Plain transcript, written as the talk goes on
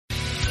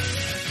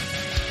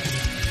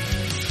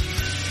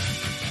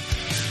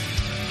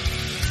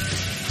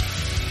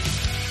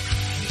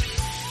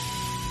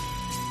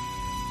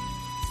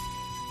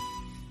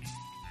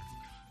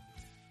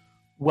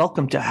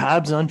Welcome to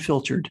Habs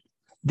Unfiltered.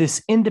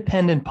 This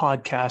independent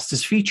podcast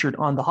is featured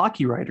on the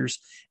Hockey Writers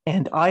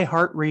and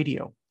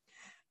iHeartRadio,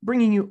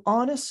 bringing you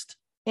honest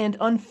and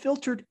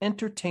unfiltered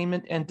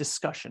entertainment and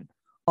discussion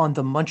on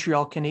the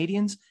Montreal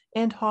Canadiens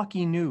and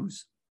hockey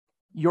news.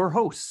 Your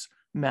hosts,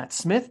 Matt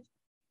Smith,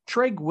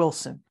 Treg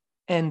Wilson,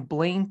 and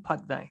Blaine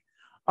Putvin,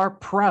 are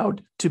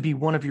proud to be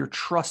one of your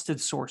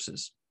trusted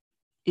sources.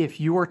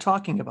 If you are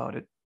talking about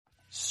it,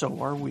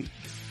 so are we.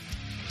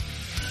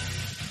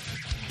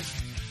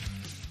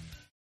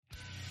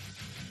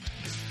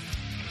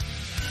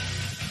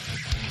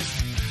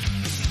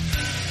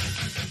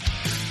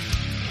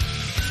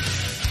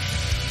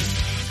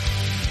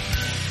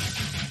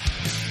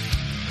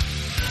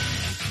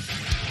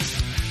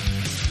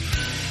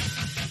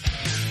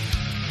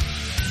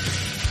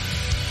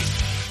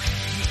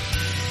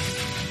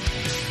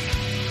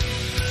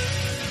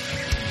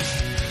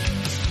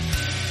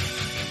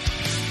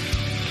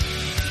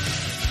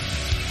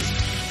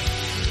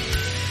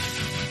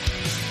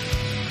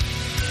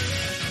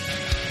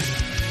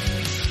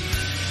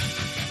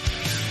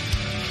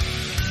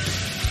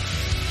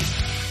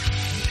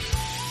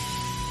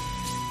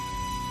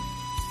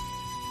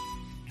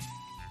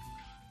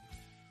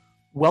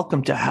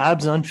 Welcome to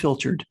Habs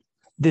Unfiltered.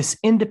 This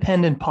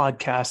independent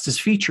podcast is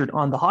featured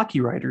on the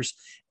Hockey Writers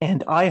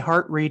and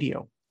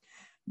iHeartRadio,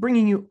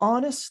 bringing you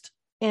honest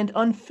and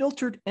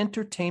unfiltered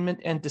entertainment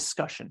and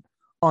discussion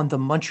on the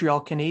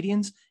Montreal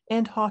Canadiens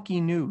and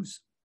hockey news.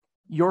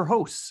 Your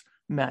hosts,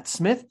 Matt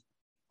Smith,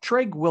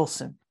 Treg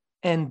Wilson,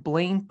 and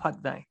Blaine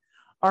Putvin,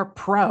 are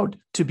proud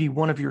to be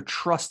one of your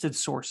trusted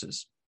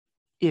sources.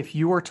 If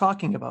you are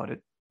talking about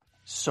it,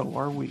 so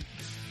are we.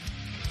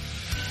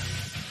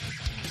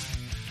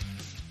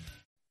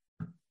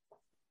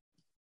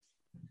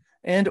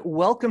 And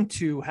welcome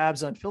to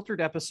Habs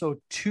Unfiltered, episode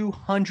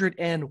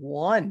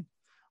 201.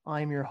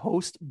 I'm your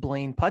host,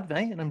 Blaine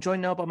Putvin, and I'm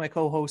joined now by my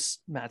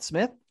co-host, Matt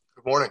Smith.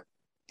 Good morning.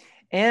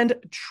 And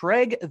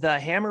Treg the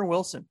Hammer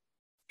Wilson.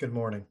 Good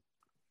morning.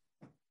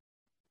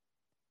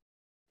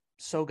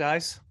 So,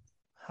 guys,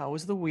 how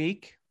was the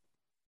week?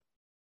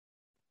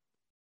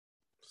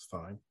 It's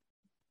fine.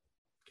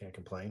 Can't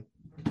complain.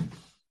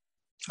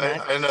 I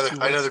had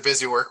another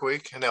busy work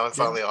week, and now I'm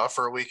finally off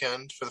for a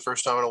weekend for the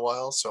first time in a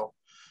while, so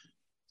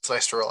it's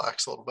nice to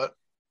relax a little bit.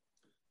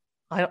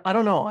 I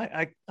don't know.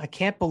 I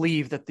can't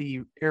believe that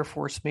the Air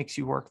Force makes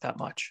you work that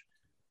much.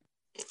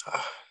 It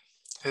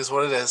is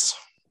what it is.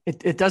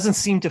 It doesn't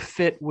seem to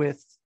fit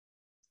with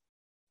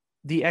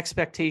the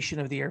expectation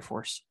of the Air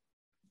Force.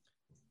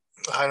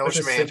 I know what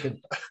you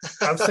mean.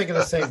 I was thinking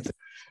the same thing.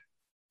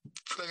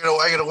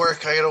 I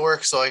gotta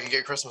work so I can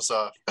get Christmas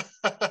off.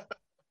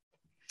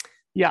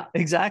 Yeah,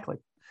 exactly.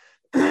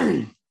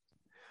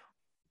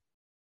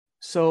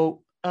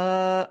 So,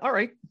 all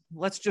right,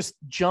 let's just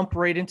jump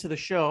right into the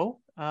show.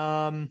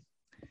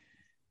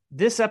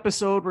 This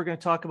episode, we're going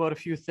to talk about a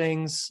few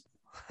things.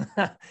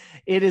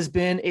 It has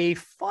been a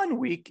fun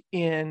week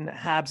in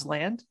Habs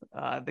land,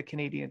 the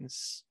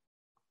Canadiens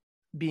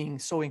being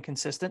so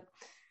inconsistent.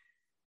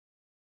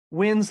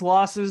 Wins,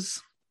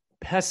 losses,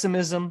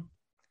 pessimism,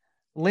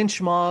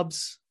 lynch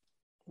mobs.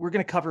 We're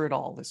going to cover it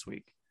all this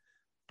week.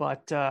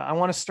 But I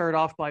want to start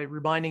off by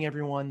reminding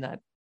everyone that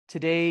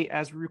today,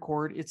 as we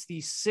record, it's the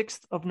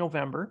 6th of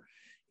November.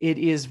 It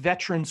is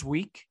Veterans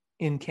Week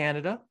in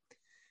Canada.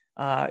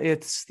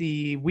 It's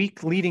the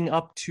week leading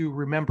up to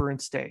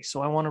Remembrance Day.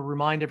 So I want to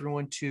remind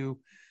everyone to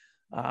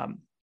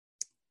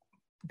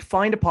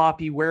find a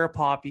poppy, wear a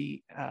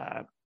poppy,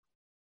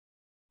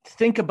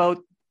 think about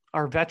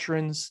our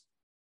veterans,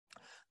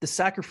 the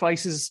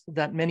sacrifices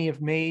that many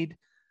have made.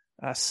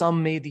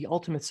 Some made the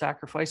ultimate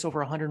sacrifice. Over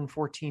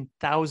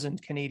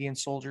 114,000 Canadian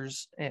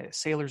soldiers,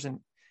 sailors, and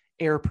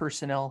air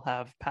personnel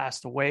have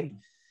passed away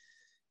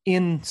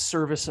in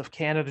service of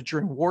Canada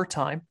during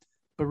wartime.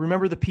 But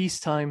remember the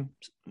peacetime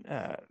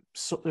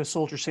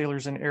soldiers,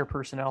 sailors, and air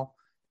personnel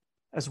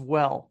as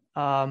well.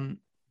 And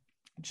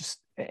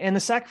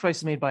the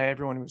sacrifices made by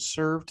everyone who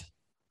served,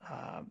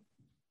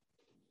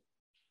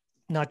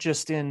 not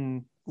just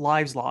in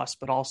lives lost,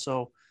 but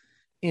also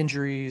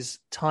injuries,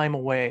 time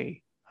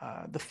away.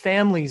 The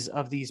families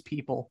of these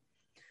people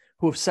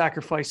who have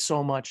sacrificed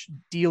so much,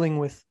 dealing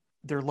with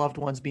their loved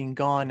ones being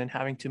gone and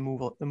having to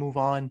move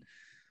on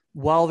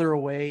while they're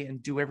away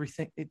and do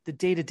everything, the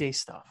day-to-day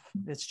stuff.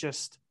 It's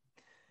just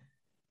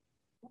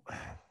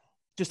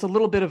a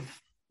little bit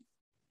of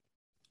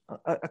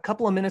a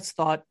couple of minutes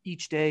thought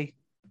each day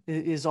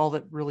is all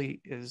that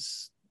really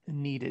is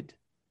needed,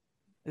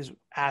 is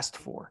asked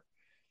for.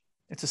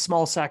 It's a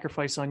small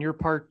sacrifice on your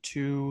part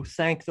to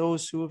thank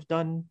those who have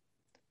done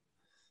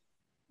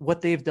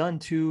what they've done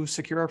to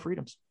secure our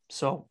freedoms.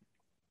 So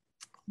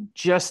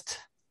just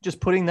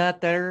putting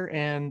that there,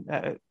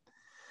 and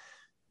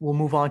we'll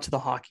move on to the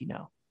hockey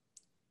now.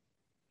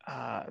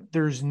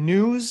 There's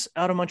news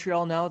out of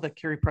Montreal now that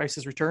Carey Price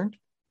has returned.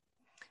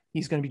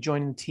 He's going to be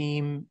joining the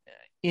team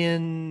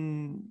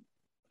in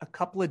a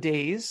couple of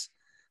days,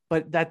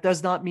 but that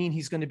does not mean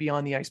he's going to be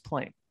on the ice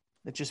playing.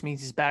 That just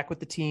means he's back with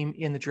the team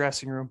in the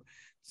dressing room.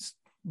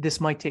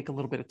 this might take a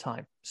little bit of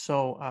time.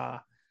 So,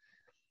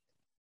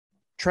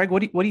 Treg,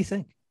 what do you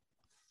think?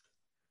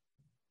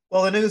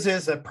 Well, the news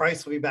is that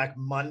Price will be back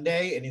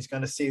Monday, and he's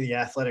going to see the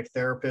athletic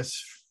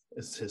therapist.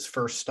 It's his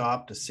first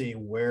stop to see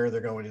where they're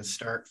going to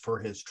start for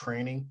his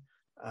training.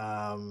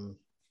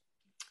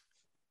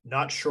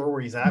 Not sure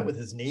where he's at with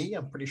his knee.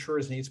 I'm pretty sure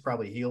his knee's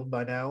probably healed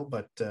by now,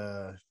 but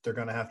they're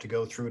going to have to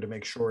go through to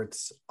make sure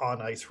it's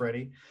on ice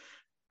ready.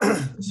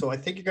 So I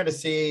think you're going to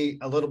see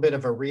a little bit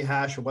of a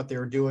rehash of what they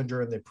were doing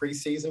during the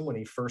preseason when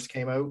he first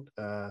came out.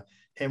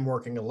 Him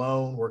working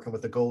alone, working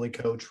with the goalie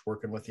coach,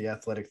 working with the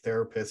athletic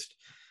therapist.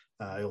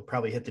 He'll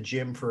probably hit the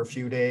gym for a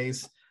few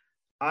days.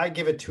 I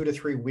give it 2 to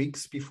 3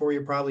 weeks before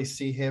you probably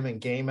see him in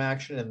game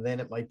action, and then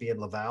it might be in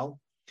Laval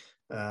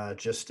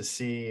just to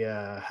see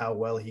how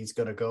well he's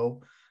going to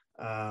go.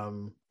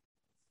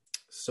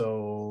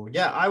 So,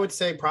 yeah, I would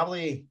say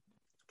probably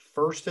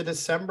 1st of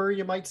December,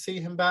 you might see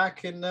him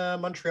back in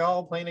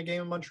Montreal, playing a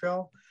game in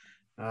Montreal.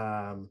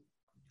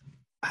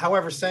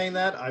 However, saying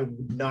that, I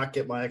would not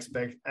get my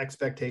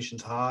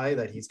expectations high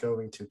that he's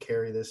going to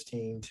carry this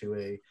team to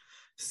a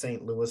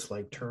St.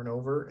 Louis-like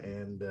turnover.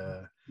 And,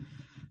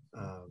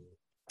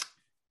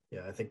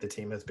 yeah, I think the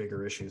team has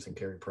bigger issues than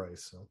Carey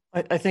Price. So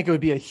I think it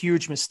would be a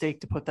huge mistake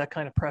to put that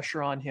kind of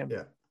pressure on him.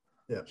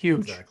 Yeah,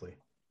 huge. Exactly.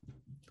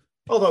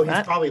 Although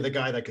he's probably the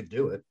guy that could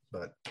do it,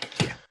 but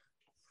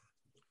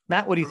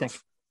Matt, what do you think?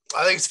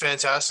 I think it's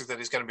fantastic that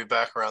he's going to be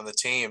back around the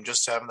team,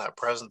 just having that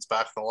presence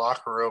back in the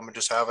locker room and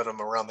just having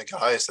him around the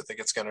guys. I think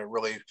it's going to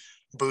really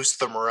boost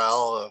the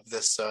morale of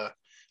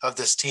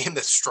this team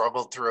that's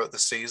struggled throughout the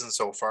season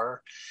so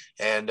far.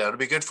 And it'll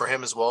be good for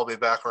him as well, be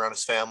back around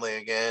his family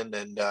again.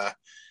 And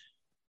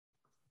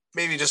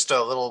maybe just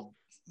a little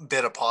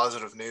bit of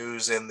positive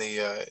news in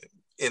the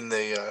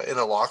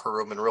locker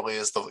room, and really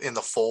is in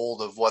the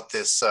fold of what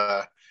this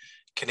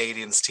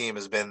Canadiens team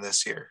has been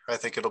this year. I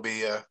think it'll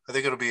be a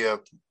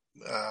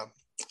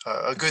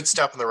good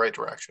step in the right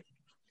direction.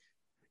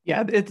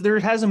 Yeah, there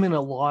hasn't been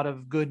a lot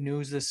of good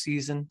news this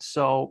season,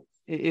 so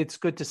it's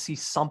good to see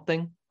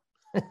something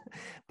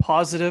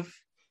positive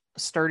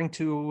starting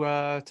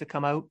to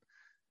come out.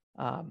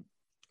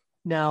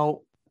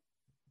 Now,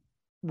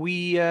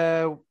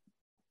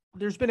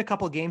 there's been a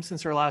couple of games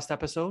since our last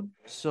episode,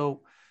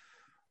 so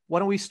why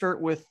don't we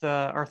start with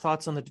our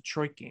thoughts on the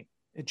Detroit game?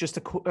 Just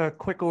a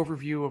quick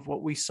overview of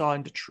what we saw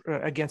in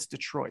against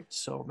Detroit.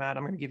 So, Matt,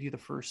 I'm going to give you the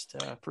first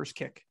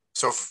kick.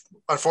 So,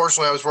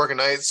 unfortunately, I was working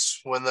nights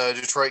when the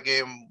Detroit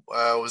game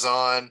was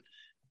on.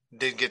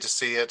 Didn't get to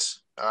see it.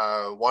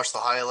 Watched the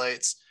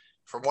highlights.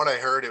 From what I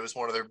heard, it was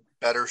one of their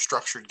better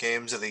structured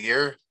games of the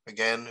year.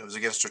 Again, it was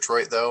against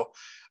Detroit, though.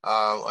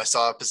 I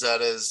saw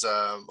Pizzetta's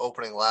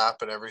opening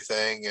lap and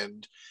everything,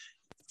 and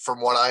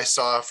from what I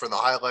saw from the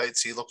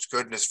highlights, he looked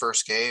good in his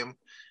first game.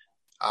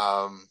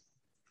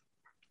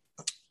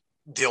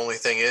 The only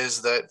thing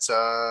is that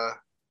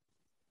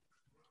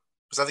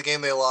was that the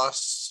game they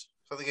lost?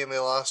 Was that the game they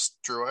lost,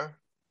 Drew? Or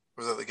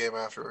was that the game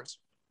afterwards?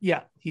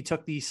 Yeah, he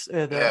took the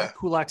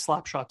Kulak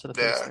slap shot to the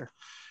face there.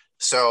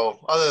 So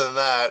other than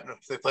that,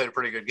 they played a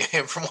pretty good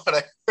game from what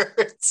I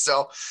heard.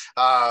 So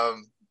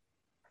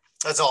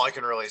that's all I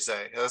can really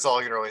say.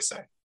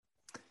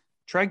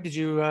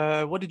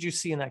 Treg, what did you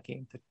see in that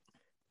game?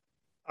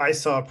 I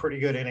saw a pretty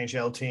good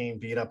NHL team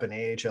beat up an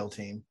AHL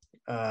team.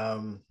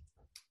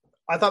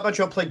 I thought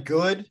Montreal played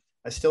good.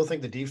 I still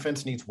think the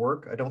defense needs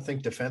work. I don't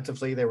think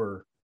defensively they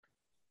were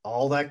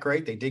all that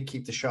great. They did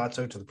keep the shots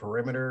out to the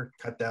perimeter,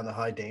 cut down the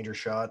high danger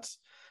shots.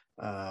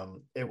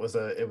 It was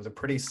a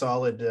pretty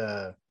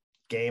solid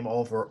game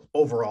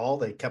overall.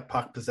 They kept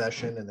puck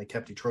possession and they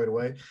kept Detroit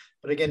away.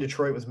 But again,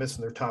 Detroit was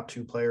missing their top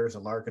 2 players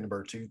in Larkin and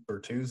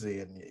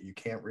Bertuzzi, and you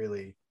can't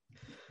really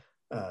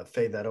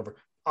fade that over.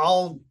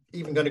 I'll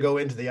even going to go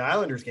into the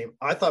Islanders game.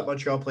 I thought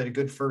Montreal played a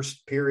good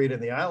first period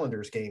in the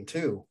Islanders game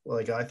too.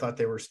 Like, I thought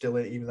they were still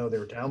in, even though they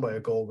were down by a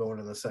goal going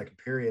in the second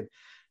period.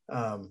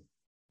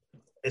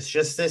 It's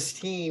just this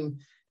team.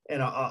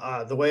 And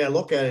the way I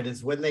look at it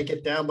is when they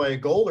get down by a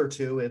goal or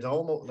two, it's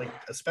almost like,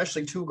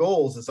 especially 2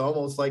 goals, it's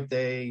almost like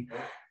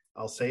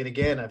I'll say it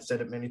again, I've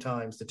said it many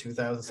times, the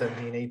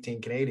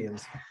 2017-18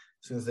 Canadiens,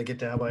 as soon as they get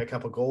down by a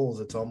couple goals,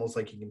 it's almost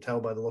like you can tell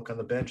by the look on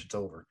the bench, it's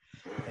over.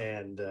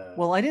 And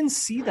well, I didn't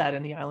see that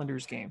in the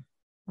Islanders game.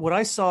 What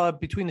I saw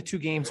between the 2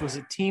 games was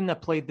a team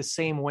that played the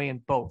same way in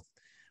both.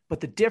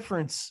 But the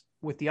difference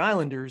with the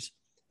Islanders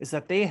is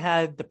that they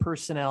had the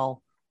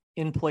personnel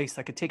in place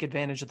that could take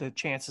advantage of the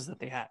chances that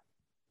they had.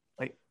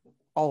 Like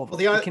all of them.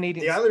 Well, the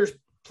Canadiens. The Islanders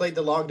played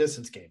the long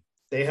distance game.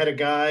 They had a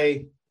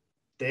guy,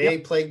 they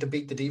played to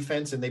beat the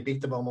defense, and they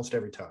beat them almost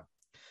every time.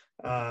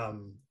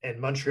 And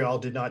Montreal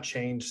did not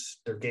change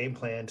their game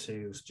plan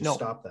to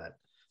stop that.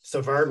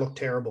 Savard looked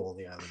terrible in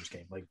the Islanders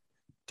game, like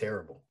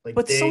terrible. Like,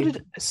 but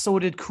so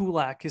did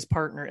Kulak, his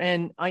partner.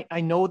 And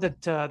I know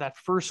that that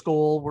first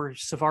goal where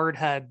Savard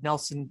had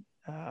Nelson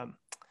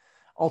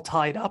all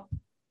tied up,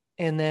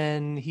 and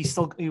then he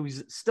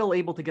was still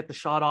able to get the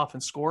shot off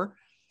and score.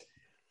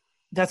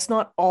 That's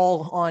not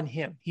all on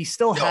him. He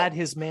still had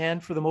his man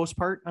for the most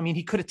part. I mean,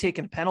 he could have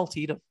taken a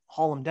penalty to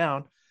haul him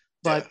down,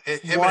 But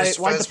him and his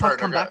why'd the defense puck partner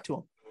come back to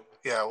him?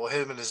 Yeah, well,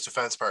 him and his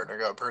defense partner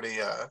got pretty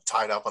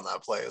tied up on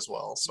that play as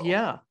well. So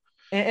Yeah.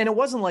 And it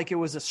wasn't like it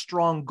was a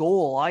strong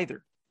goal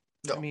either.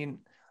 No. I mean,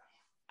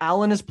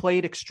 Allen has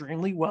played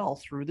extremely well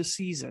through the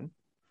season,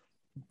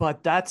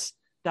 but that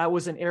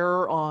was an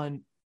error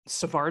on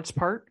Savard's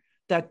part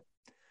that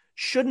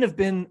shouldn't have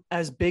been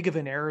as big of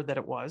an error that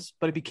it was,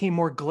 but it became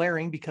more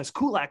glaring because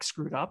Kulak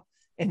screwed up.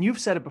 And you've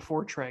said it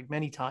before, Treg,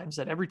 many times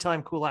that every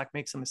time Kulak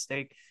makes a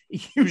mistake,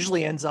 he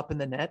usually ends up in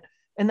the net.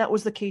 And that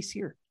was the case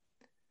here.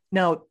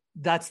 Now,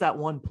 that's that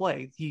one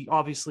play. He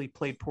obviously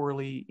played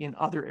poorly in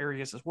other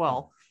areas as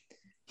well.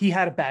 He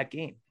had a bad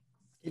game.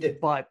 He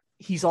did. But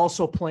he's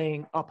also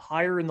playing up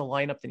higher in the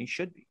lineup than he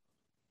should be.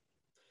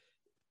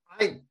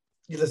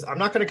 I'm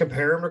not going to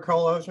compare him to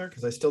Carl Osner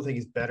because I still think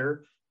he's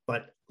better.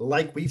 But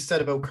like we've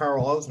said about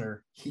Carl Osner,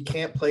 he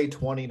can't play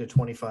 20 to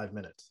 25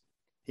 minutes.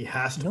 He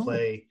has to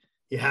play.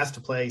 He has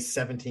to play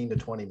 17 to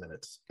 20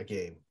 minutes a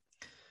game.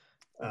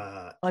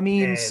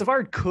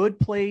 Savard could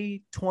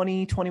play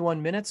 20,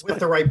 21 minutes with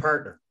the right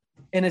partner.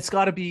 And it's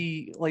got to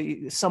be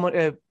like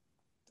someone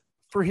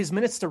for his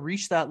minutes to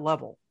reach that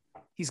level.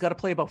 He's got to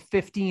play about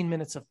 15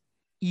 minutes of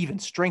even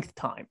strength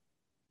time.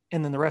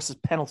 And then the rest is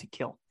penalty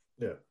kill.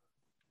 Yeah.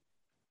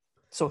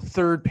 So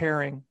third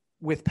pairing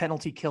with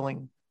penalty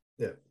killing.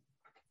 Yeah.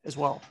 As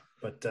well.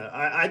 But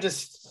I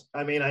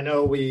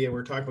know we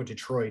were talking about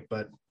Detroit,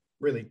 but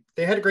really,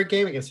 they had a great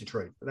game against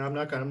Detroit. And I'm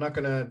not going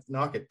to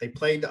knock it.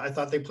 I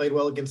thought they played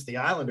well against the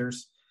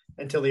Islanders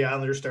until the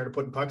Islanders started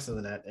putting pucks in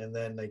the net. And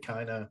then they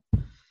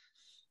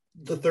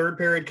the third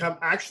period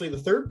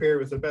the third period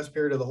was the best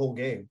period of the whole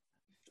game.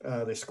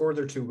 They scored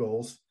their 2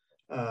 goals.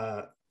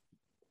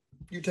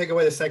 You take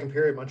away the second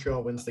period,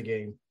 Montreal wins the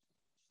game.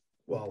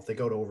 Well, if they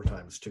go to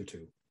overtime, it's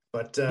 2-2.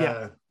 But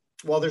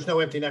there's no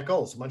empty net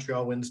goals.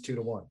 Montreal wins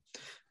 2-1.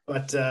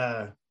 But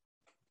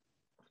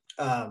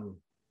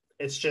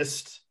it's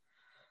just,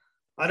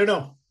 I don't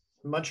know.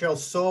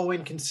 Montreal's so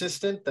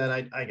inconsistent that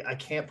I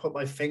can't put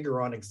my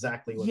finger on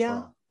exactly what's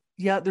wrong.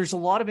 Yeah, there's a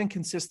lot of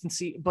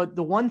inconsistency. But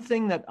the one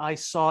thing that I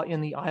saw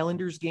in the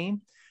Islanders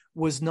game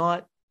was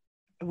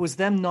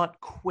them not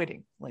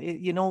quitting.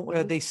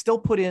 They still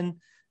put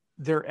in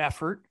their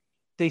effort.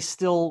 They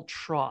still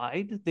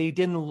tried. They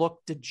didn't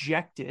look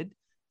dejected.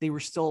 They were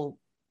still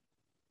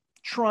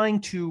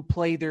trying to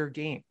play their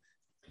game.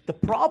 The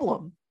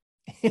problem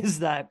is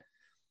that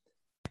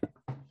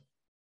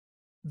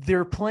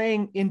they're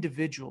playing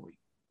individually.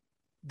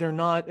 They're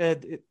not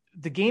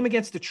the game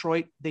against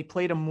Detroit. They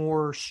played a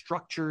more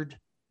structured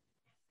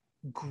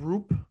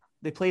group.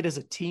 They played as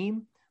a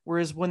team.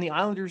 Whereas when the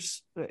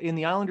Islanders in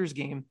the Islanders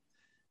game,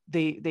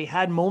 they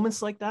had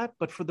moments like that,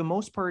 but for the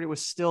most part, it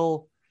was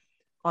still,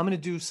 I'm going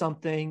to do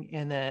something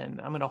and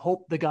then I'm going to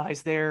hope the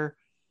guy's there.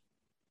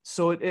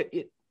 So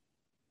it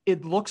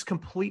looks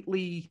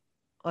completely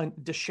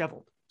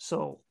disheveled.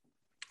 So,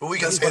 but we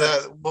can say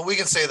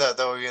that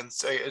though,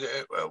 against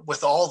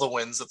with all the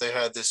wins that they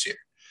had this year.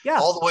 Yeah.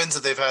 All the wins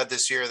that they've had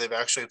this year, they've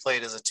actually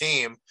played as a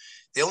team.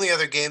 The only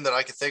other game that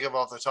I can think of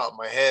off the top of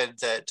my head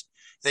that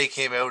they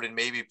came out and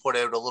maybe put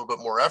out a little bit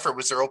more effort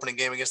was their opening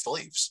game against the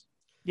Leafs.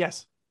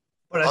 Yes.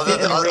 But other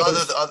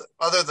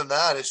than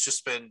that, it's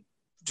just been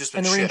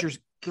and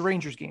the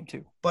Rangers game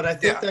too. But I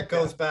think that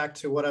goes back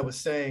to what I was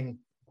saying.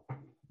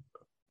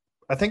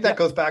 I think that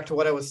goes back to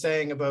what I was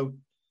saying about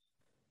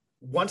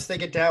once they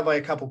get down by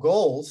a couple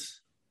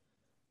goals,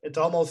 it's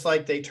almost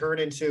like they turn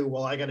into,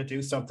 well, I got to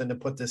do something to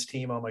put this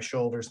team on my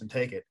shoulders and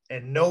take it.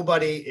 And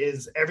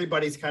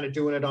everybody's kind of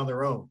doing it on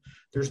their own.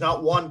 There's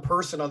not one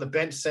person on the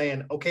bench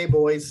saying, okay,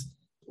 boys,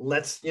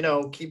 let's,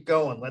 keep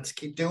going. Let's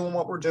keep doing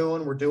what we're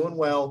doing. We're doing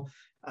well.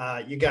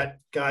 You got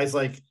guys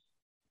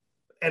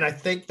and I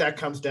think that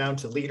comes down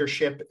to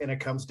leadership, and it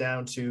comes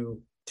down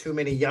to too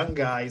many young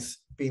guys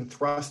being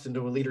thrust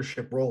into a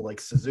leadership role, like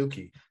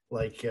Suzuki,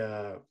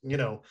 and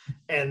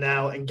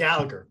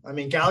Gallagher. I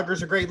mean,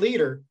 Gallagher's a great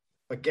leader,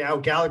 but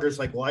Gallagher's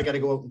like, well, I got to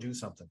go out and do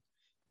something.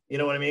 You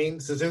know what I mean?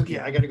 Suzuki,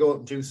 I got to go out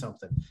and do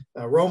something.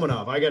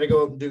 Romanov, I got to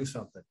go out and do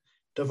something.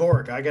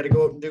 Dvorak, I got to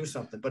go out and do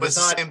something. But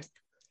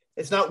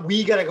it's not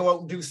we got to go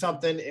out and do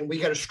something and we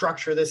got to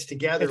structure this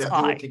together and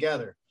do it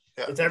together.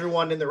 Yeah. It's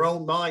everyone in their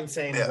own mind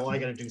saying, well, I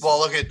got to do something. Well,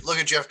 look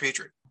at Jeff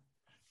Petrie,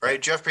 right?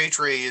 Jeff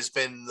Petrie has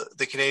been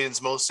the Canadiens'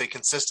 most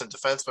consistent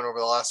defenseman over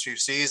the last few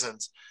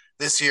seasons.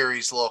 This year,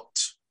 he's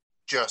looked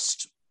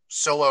just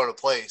so out of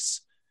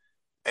place,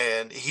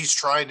 and he's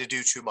trying to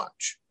do too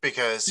much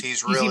because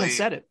he's even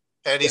said it.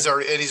 And he's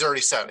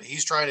already said it.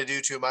 He's trying to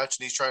do too much,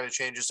 and he's trying to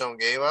change his own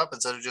game up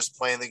instead of just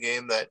playing the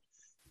game that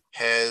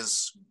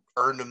has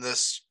earned him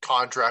this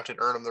contract and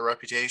earned him the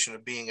reputation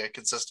of being a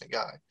consistent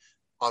guy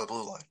on the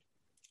blue line.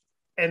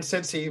 And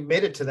since he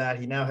made it to that,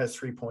 he now has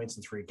 3 points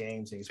in 3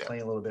 games, and he's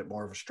playing a little bit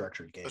more of a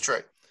structured game. That's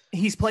right.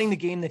 He's playing the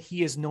game that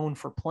he is known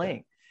for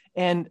playing.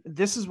 And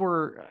this is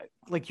where,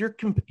 like, your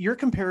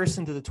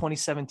comparison to the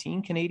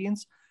 2017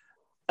 Canadiens,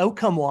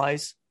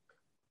 outcome-wise,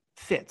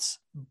 fits.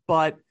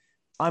 But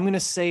I'm going to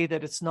say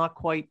that it's not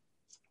quite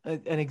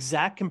an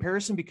exact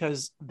comparison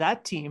because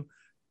that team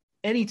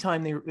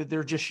anytime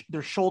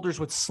their shoulders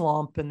would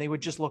slump and they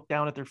would just look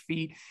down at their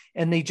feet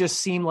and they just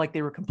seemed like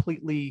they were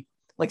completely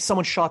like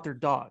someone shot their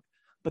dog.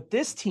 But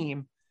this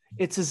team,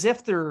 it's as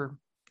if they're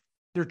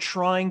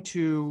trying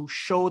to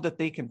show that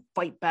they can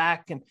fight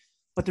back,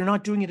 but they're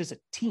not doing it as a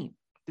team.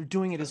 They're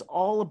doing it as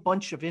all a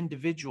bunch of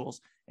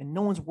individuals and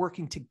no one's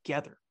working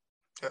together.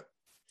 Yep.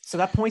 So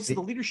that points to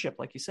the leadership,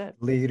 like you said.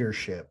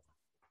 Leadership.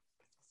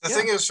 The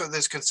thing is, for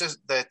this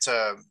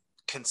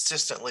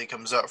consistently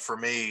comes up for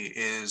me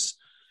is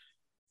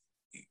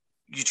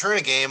you turn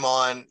a game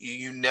on,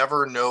 you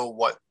never know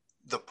what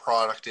the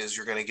product is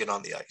you're going to get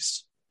on the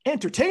ice.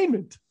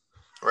 Entertainment,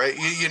 right?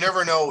 You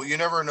never know. You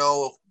never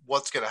know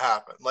what's going to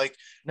happen. Like,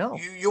 no,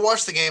 you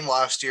watched the game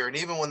last year, and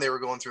even when they were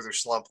going through their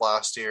slump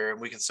last year,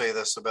 and we can say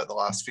this about the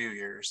last few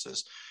years,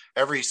 is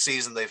every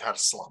season they've had a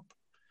slump.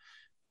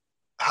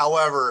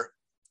 However,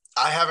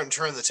 I haven't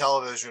turned the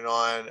television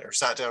on or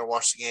sat down and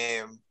watched the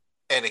game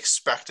and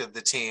expected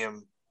the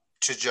team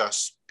to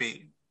just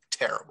be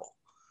terrible.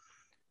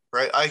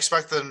 Right. I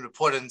expect them to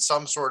put in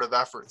some sort of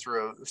effort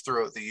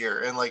throughout the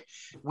year. And like,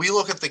 we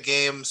look at the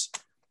games.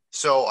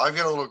 So I've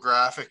got a little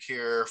graphic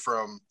here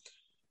from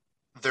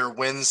their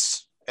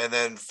wins and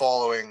then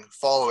following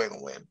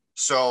a win.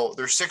 So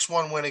their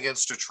 6-1 win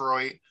against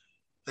Detroit,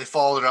 they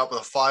followed it up with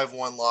a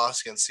 5-1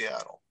 loss against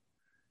Seattle.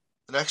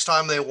 The next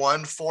time they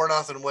won,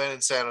 4-0 win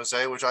in San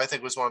Jose, which I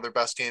think was one of their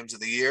best games of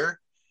the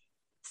year.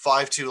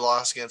 5-2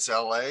 loss against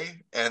LA,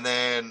 and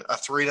then a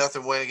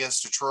 3-0 win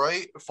against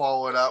Detroit,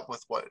 followed up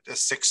with a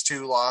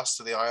 6-2 loss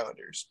to the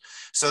Islanders.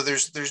 So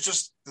there's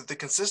just the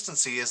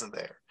consistency isn't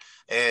there.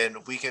 And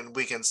we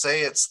can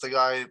say it's the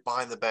guy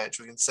behind the bench.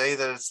 We can say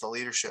that it's the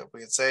leadership. We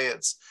can say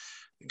it's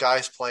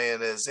guys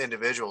playing as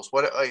individuals.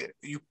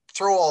 You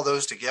throw all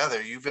those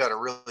together, you've got a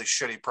really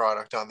shitty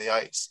product on the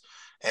ice.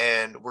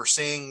 And we're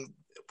seeing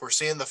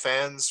the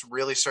fans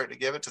really start to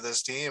give it to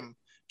this team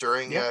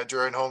during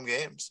home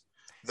games.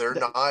 They're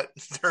not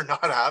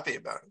happy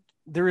about it.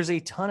 There is a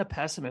ton of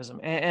pessimism,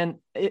 and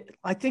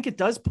I think it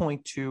does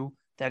point to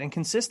that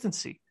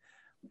inconsistency.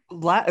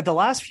 The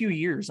last few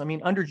years, I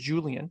mean, under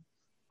Julian,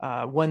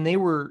 when they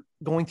were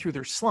going through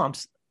their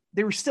slumps,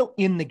 they were still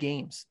in the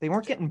games. They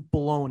weren't getting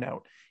blown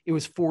out. It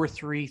was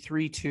 4-3,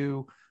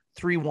 3-2,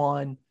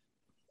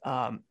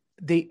 3-1.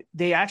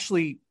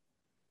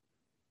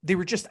 They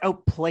were just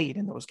outplayed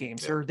in those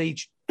games, or they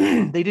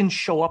didn't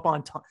show up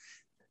on time.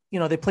 You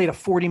know, they played a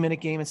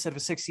 40-minute game instead of a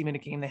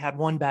 60-minute game. They had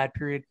one bad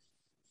period.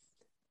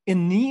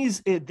 In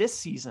this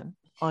season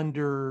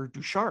under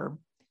Ducharme,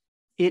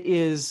 it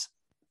is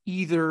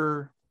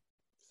either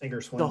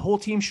the whole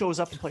team shows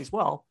up and plays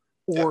well,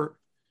 or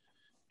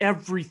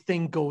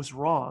everything goes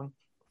wrong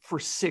for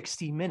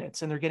 60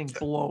 minutes and they're getting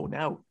blown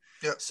out.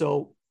 Yeah.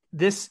 So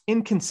this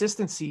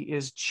inconsistency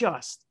is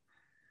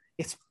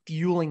it's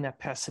fueling that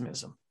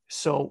pessimism.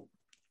 So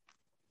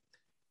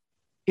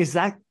is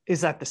that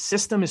the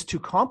system is too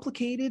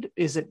complicated?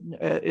 Is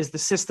the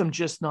system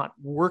just not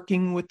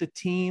working with the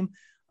team?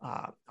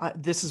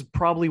 This is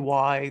probably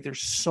why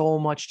there's so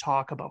much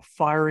talk about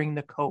firing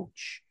the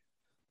coach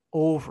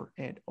over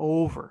and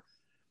over.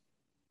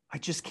 I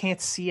just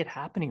can't see it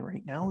happening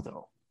right now,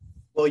 though.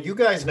 Well, you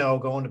guys know,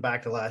 going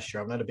back to last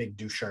year, I'm not a big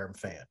Ducharme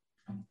fan.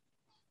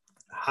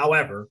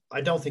 However,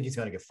 I don't think he's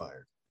going to get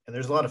fired. And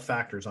there's a lot of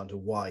factors onto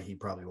why he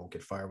probably won't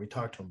get fired. We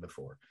talked to him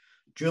before.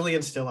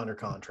 Julian's still under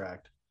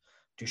contract.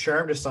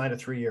 Ducharme just signed a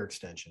 3-year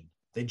extension.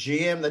 The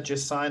GM that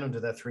just signed him to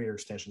that 3-year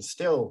extension is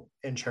still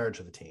in charge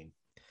of the team.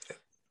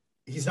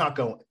 He's not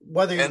going.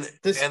 They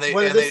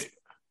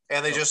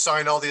just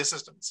signed all the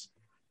assistants.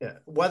 Yeah,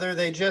 whether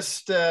they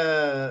just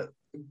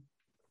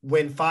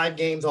win 5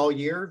 games all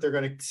year, they're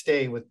going to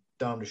stay with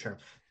Dom Ducharme.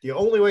 The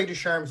only way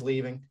Ducharme's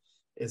leaving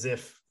is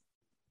if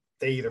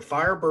they either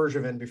fire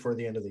Bergevin before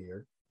the end of the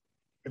year,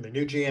 and the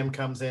new GM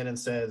comes in and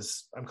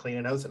says, I'm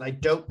cleaning house. And I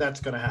doubt that's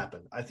going to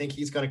happen. I think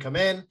he's going to come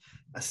in,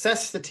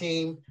 assess the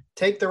team,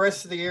 take the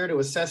rest of the year to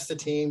assess the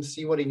team,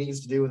 see what he needs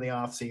to do in the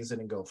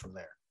offseason, and go from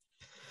there.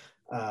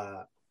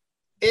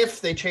 If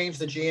they change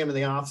the GM in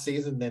the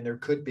offseason, then there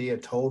could be a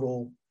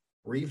total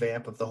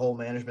revamp of the whole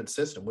management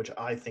system, which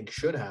I think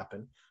should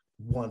happen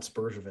once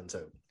Bergevin's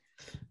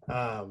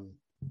out.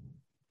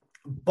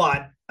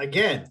 But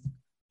again,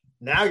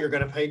 now you're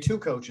going to pay 2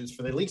 coaches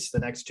for at least the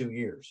next 2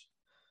 years.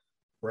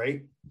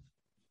 Right?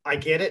 I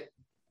get it.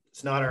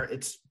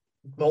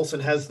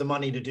 Molson has the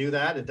money to do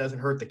that. It doesn't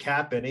hurt the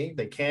cap any.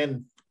 They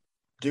can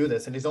do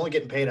this. And he's only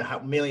getting paid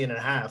 $1.5 million.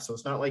 So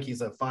it's not like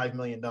he's a $5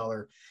 million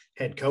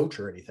head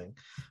coach or anything,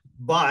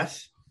 but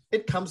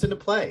it comes into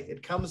play.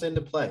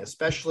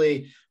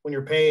 Especially when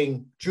you're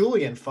paying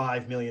Julian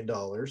 $5 million,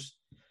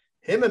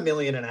 him $1.5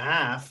 million.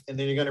 And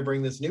then you're going to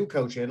bring this new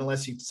coach in,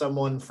 unless he's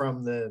someone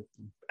from the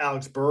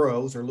Alex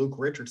Burrows or Luke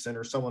Richardson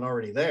or someone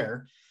already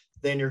there.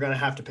 Then you're going to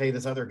have to pay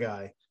this other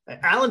guy.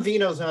 Alan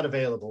Vino's not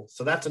available,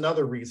 so that's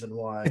another reason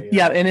why.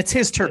 And it's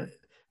his turn.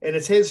 And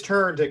it's his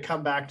turn to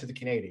come back to the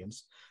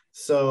Canadiens.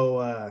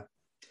 So,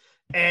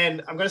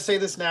 and I'm going to say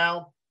this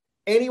now.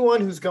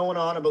 Anyone who's going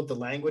on about the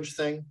language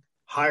thing,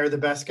 hire the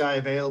best guy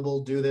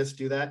available, do this,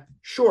 do that.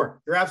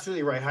 Sure, you're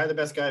absolutely right. Hire the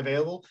best guy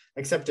available,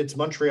 except it's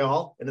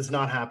Montreal and it's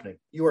not happening.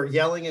 You are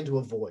yelling into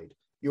a void.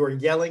 You are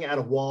yelling at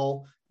a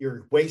wall.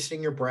 You're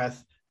wasting your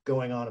breath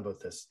going on about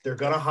this. They're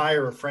going to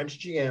hire a French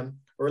GM,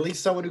 or at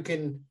least someone who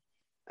can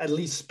at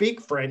least speak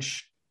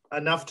French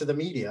enough to the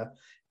media.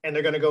 And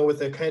they're going to go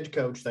with a head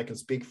coach that can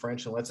speak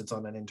French unless it's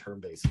on an interim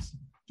basis.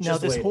 Now,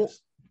 this whole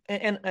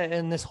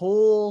and this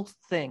whole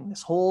thing,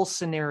 this whole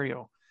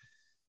scenario,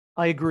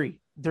 I agree.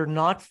 They're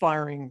not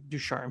firing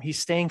Ducharme. He's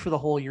staying for the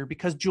whole year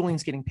because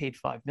Julian's getting paid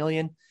 $5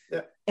 million.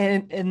 Yeah.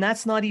 And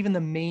that's not even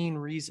the main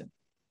reason.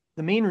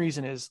 The main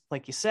reason is,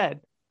 like you said,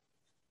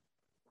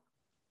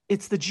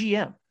 it's the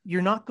GM.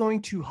 You're not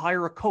going to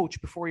hire a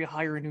coach before you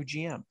hire a new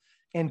GM.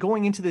 And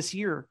going into this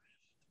year,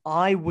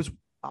 I was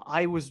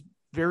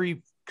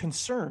very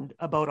concerned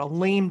about a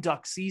lame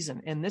duck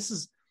season. And this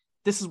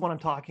is what I'm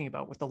talking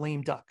about with the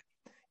lame duck.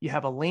 You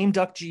have a lame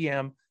duck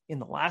GM in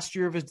the last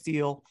year of his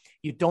deal.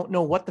 You don't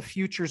know what the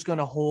future is going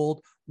to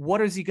hold. What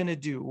is he going to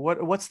do?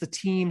 What's the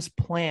team's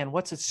plan?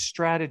 What's its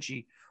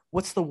strategy?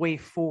 What's the way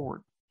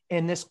forward?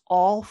 And this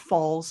all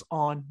falls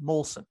on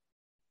Molson.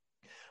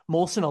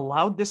 Molson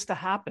allowed this to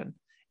happen.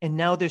 And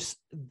now this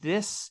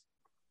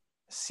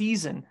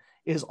season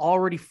is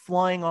already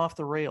flying off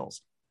the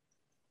rails.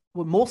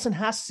 What Molson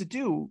has to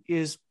do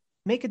is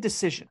make a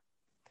decision.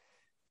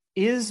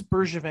 Is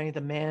Bergevin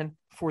the man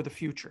for the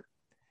future?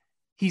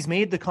 He's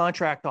made the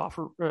contract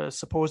offer,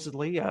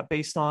 supposedly,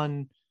 based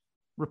on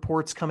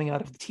reports coming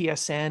out of the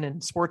TSN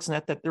and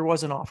Sportsnet that there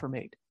was an offer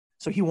made.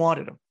 So he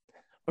wanted him.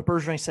 But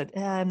Bergevin said,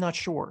 I'm not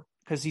sure,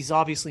 because he's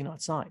obviously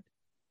not signed.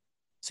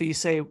 So you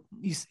say,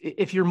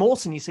 if you're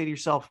Molson, you say to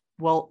yourself,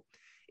 well,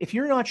 if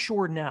you're not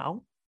sure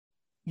now,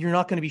 you're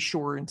not going to be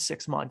sure in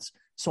 6 months.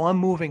 So I'm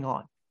moving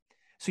on.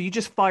 So you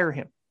just fire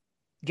him,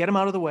 get him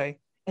out of the way,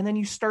 and then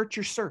you start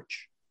your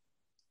search.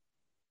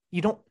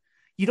 You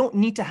don't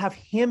need to have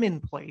him in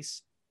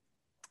place.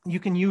 You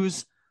can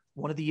use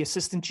one of the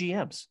assistant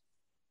GMs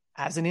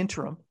as an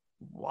interim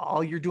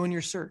while you're doing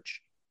your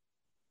search.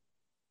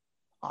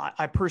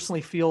 I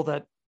personally feel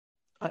that,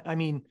 I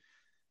mean,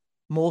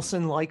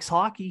 Molson likes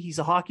hockey. He's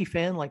a hockey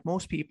fan like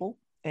most people,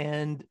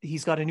 and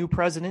he's got a new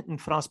president in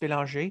France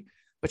Bélanger,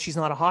 but she's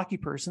not a hockey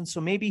person.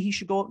 So maybe he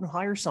should go out and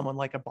hire someone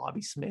like a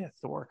Bobby Smith,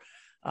 or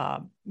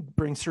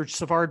bring Serge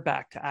Savard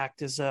back to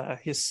act as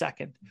his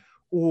second,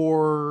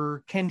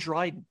 or Ken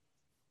Dryden.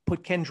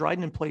 Put Ken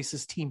Dryden in place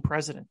as team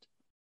president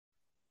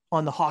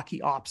on the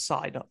hockey ops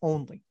side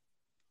only.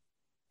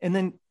 And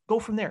then go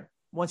from there.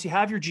 Once you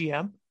have your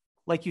GM,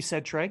 like you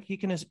said, Treg, he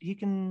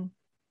can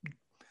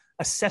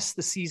assess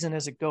the season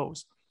as it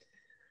goes.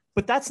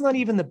 But that's not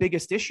even the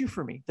biggest issue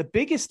for me. The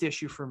biggest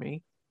issue for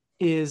me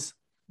is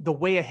the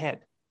way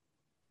ahead.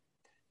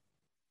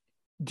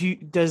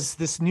 Does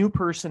this new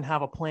person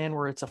have a plan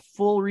where it's a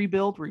full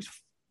rebuild, where he's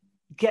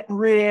getting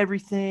rid of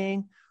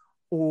everything,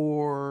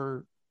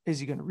 or is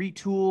he going to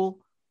retool?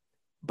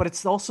 But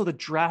it's also the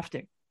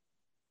drafting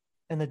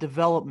and the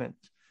development,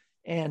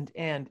 and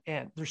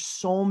there's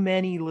so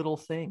many little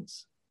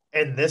things.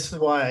 And this is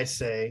why I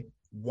say,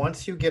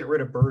 once you get rid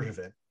of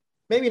Bergevin,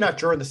 maybe not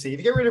during the season.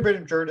 If you get rid of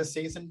him during the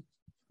season,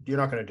 you're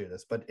not going to do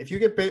this. But if you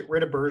get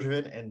rid of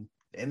Bergevin and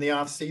in the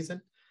off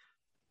season,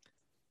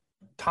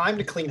 time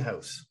to clean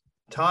house.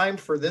 Time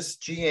for this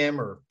GM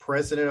or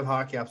president of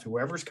hockey ops,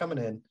 whoever's coming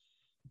in,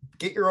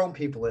 get your own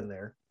people in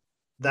there.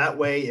 That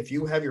way, if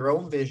you have your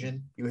own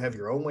vision, you have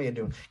your own way of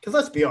doing it. Because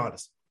let's be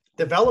honest,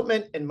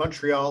 development in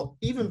Montreal,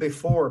 even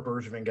before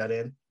Bergevin got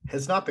in,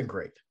 has not been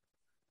great.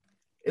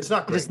 It's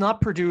not great. It has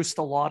not produced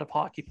a lot of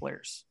hockey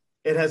players.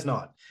 It has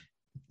not.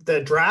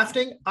 The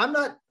drafting, I'm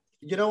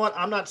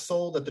not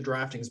sold that the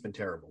drafting has been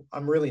terrible.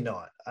 I'm really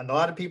not. And a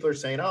lot of people are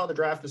saying, oh, the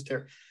draft is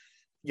terrible.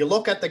 You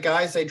look at the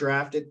guys they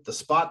drafted, the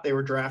spot they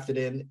were drafted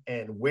in,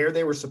 and where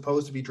they were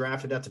supposed to be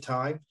drafted at the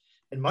time.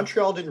 And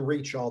Montreal didn't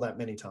reach all that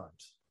many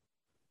times.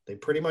 They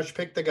pretty much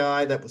picked the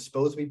guy that was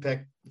supposed to be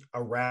picked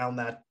around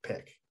that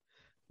pick.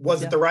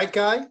 Was it the right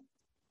guy?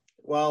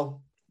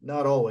 Well,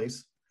 not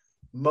always.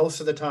 Most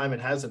of the time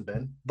it hasn't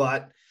been.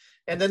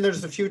 And then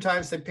there's a few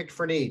times they picked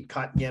for need.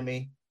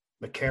 Kotkaniemi,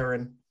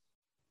 McCarron,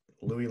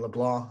 Louis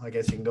LeBlanc. I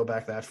guess you can go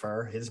back that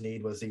far. His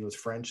need was he was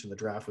French and the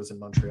draft was in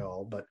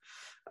Montreal. But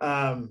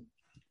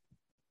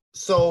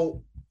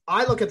so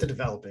I look at the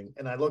developing,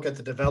 and I look at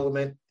the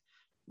development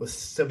with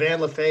Sylvain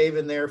Lefebvre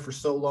in there for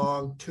so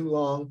long, too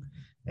long.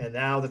 And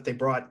now that they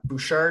brought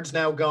Bouchard's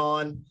now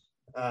gone,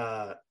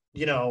 they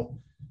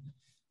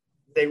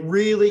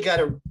really got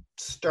to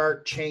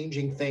start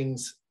changing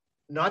things,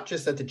 not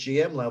just at the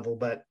GM level,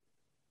 but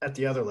at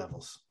the other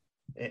levels,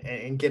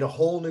 and get a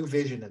whole new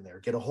vision in there,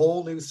 get a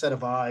whole new set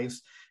of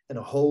eyes and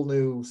a whole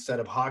new set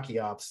of hockey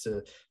ops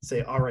to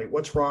say, all right,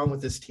 what's wrong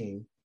with this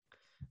team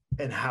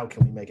and how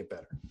can we make it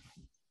better?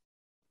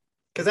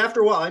 Because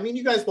after a while, I mean,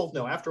 you guys both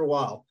know, after a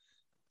while,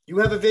 you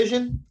have a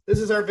vision. This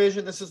is our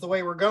vision. This is the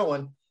way we're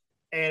going.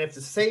 And if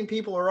the same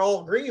people are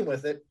all agreeing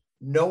with it,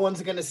 no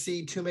one's going to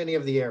see too many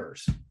of the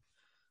errors.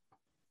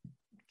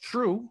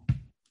 True.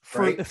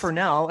 right? for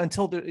now,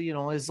 until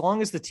as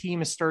long as the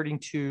team is starting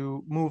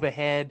to move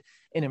ahead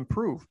and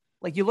improve.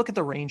 Like you look at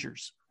the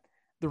Rangers.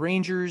 The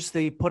Rangers,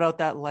 they put out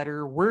that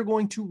letter, we're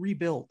going to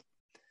rebuild.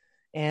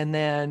 And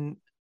then,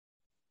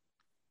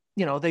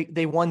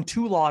 they won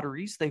 2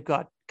 lotteries. They've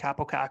got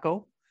Capo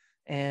Caco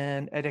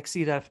and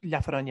Alexis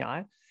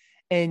Lafrenière.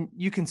 And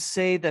you can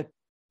say that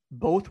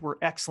both were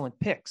excellent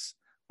picks,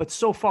 but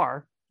so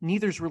far,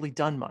 neither's really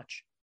done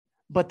much.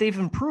 But they've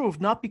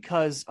improved not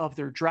because of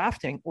their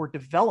drafting or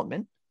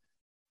development.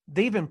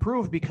 They've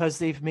improved because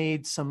they've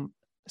made some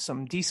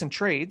decent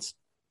trades,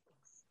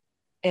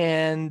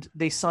 and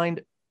they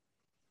signed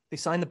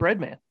the bread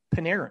man,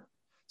 Panarin.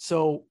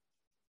 So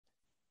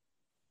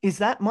is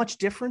that much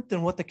different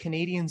than what the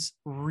Canadiens'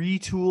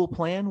 retool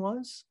plan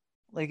was?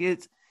 Like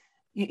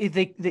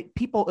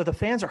the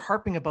fans are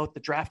harping about the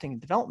drafting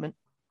and development,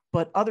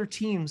 but other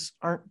teams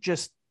aren't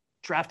just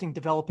drafting,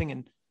 developing,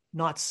 and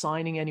not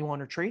signing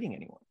anyone or trading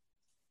anyone.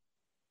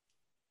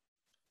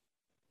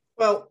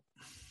 Well,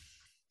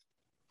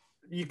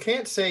 you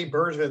can't say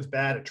Bergevin's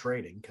bad at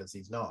trading because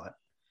he's not,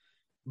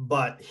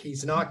 but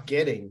he's not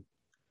getting.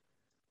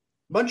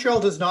 Montreal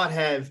does not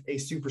have a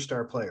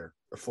superstar player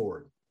or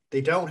forward.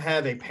 They don't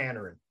have a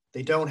Panarin.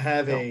 They don't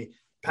have a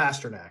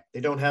Pasternak.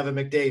 They don't have a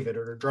McDavid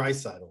or a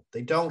Draisaitl.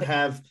 They don't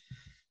have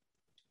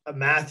a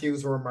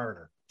Matthews or a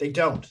Marner. They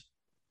don't.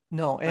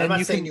 No, and I'm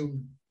not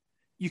saying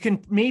you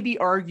can maybe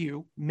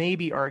argue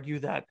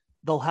that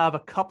they'll have a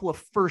couple of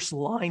first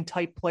line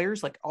type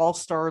players, like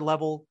all-star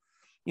level,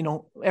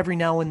 every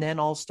now and then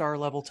all-star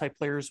level type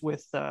players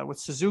with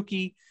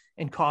Suzuki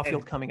and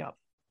Caulfield coming up.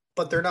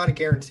 But they're not a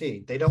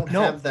guarantee. They don't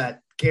have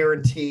that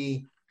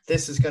guarantee.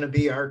 This is going to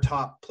be our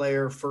top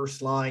player,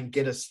 first line,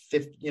 get us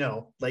 50,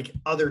 like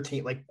other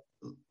team,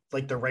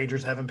 like the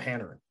Rangers having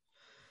Panarin.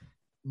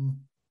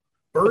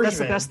 But that's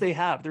the best they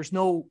have. There's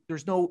no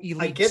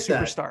elite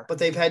superstar. That, but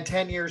they've had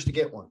 10 years to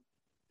get one.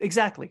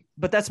 Exactly.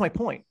 But that's my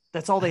point.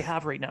 That's all they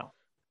have right now.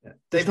 Yeah.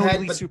 There's no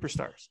elite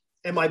superstars.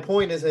 And my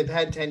point is they've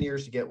had 10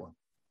 years to get one.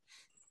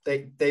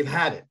 They've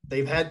had it.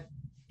 They've had,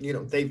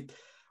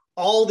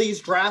 all these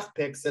draft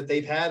picks that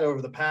they've had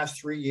over the past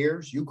 3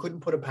 years, you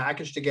couldn't put a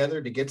package together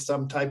to get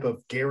some type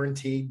of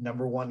guaranteed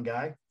number one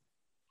guy.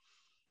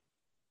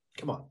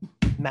 Come on.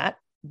 Matt,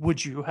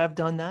 would you have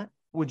done that?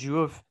 Would you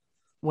have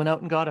went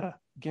out and got a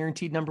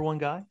guaranteed number one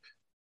guy?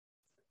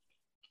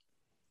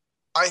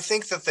 I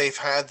think that they've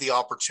had the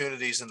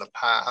opportunities in the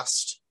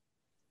past.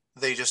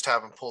 They just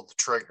haven't pulled the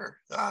trigger.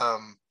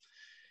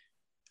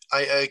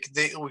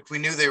 We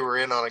knew they were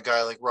in on a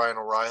guy like Ryan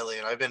O'Reilly,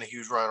 and I've been a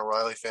huge Ryan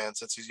O'Reilly fan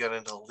since he's got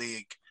into the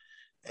league.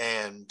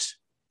 And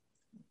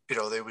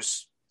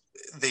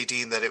they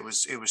deemed that it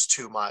was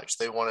too much.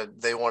 They wanted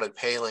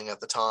Poehling at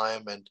the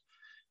time, and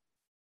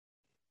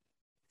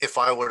if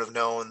I would have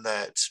known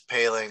that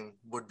Poehling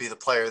would be the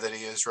player that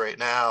he is right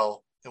now,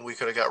 and we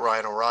could have got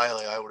Ryan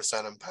O'Reilly, I would have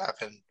sent him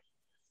Papin.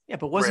 Yeah,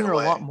 but wasn't there a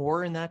lot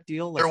more in that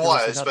deal? Like, there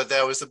was, but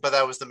that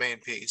was the main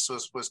piece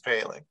was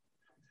Poehling.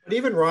 But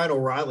even Ryan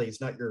O'Reilly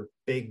is not your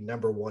big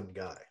number one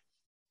guy.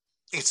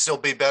 He'd still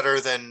be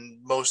better than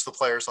most of the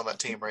players on that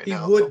team right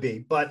now. He would be,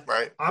 but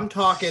right. I'm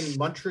talking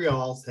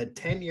Montreal's had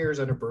 10 years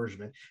under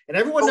Bergevin, and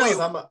everyone knows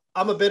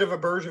I'm a bit of a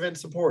Bergevin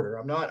supporter.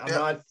 I'm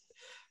not,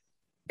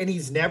 and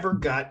he's never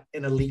got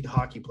an elite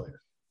hockey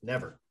player.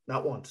 Never,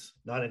 not once,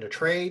 not in a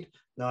trade,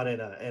 not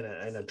in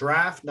a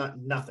draft,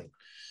 nothing.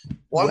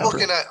 Well,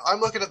 I'm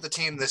looking at the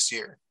team this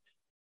year,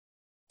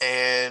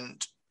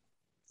 and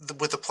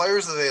with the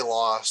players that they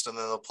lost, and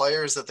then the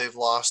players that they've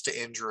lost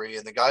to injury,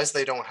 and the guys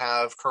they don't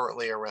have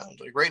currently around.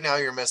 Like right now,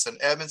 you're missing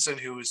Edmondson,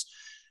 who's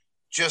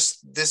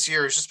just this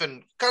year has just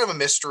been kind of a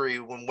mystery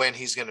when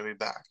he's going to be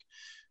back.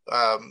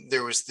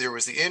 There was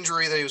the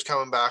injury that he was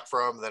coming back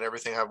from, and then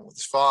everything happened with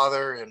his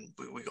father, and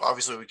we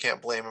obviously we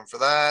can't blame him for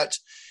that.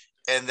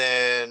 And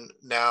then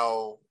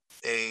now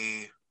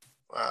I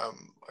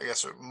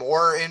guess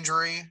more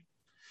injury.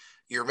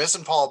 You're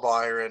missing Paul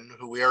Byron,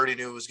 who we already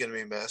knew was going to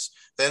be missed.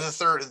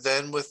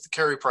 Then with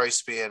Carey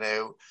Price being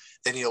out,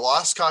 then you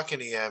lost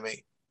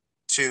Kotkaniemi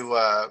to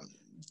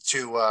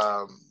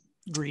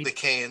the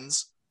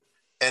Canes,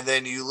 and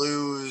then you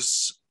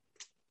lose,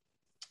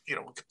 you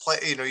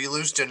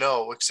lose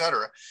Deneau,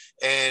 etc.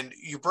 And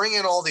you bring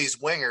in all these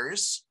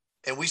wingers,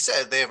 and we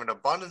said they have an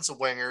abundance of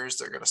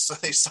wingers.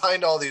 They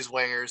signed all these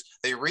wingers,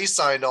 they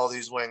re-signed all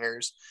these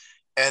wingers,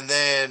 and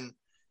then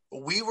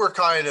we were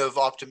kind of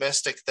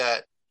optimistic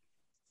that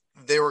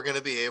they were going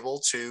to be able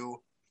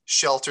to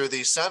shelter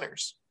these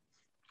centers.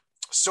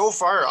 So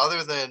far,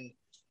 other than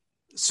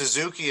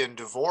Suzuki and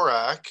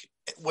Dvorak,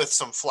 with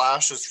some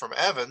flashes from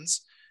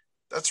Evans,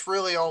 that's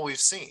really all we've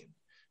seen.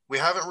 We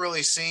haven't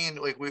really seen,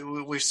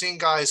 we've seen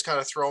guys kind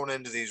of thrown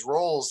into these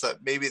roles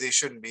that maybe they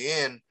shouldn't be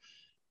in,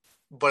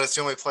 but it's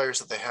the only players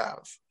that they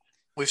have.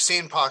 We've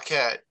seen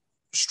Paquette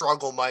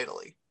struggle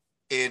mightily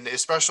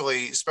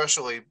especially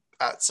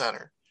at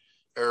center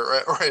or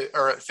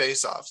at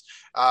faceoffs.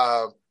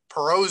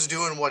 Perreault's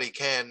doing what he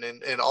can,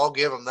 and I'll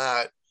give him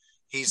that.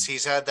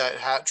 He's had that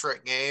hat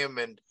trick game,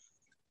 and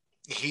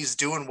he's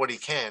doing what he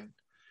can.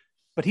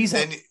 But he's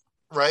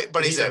right?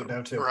 But he's out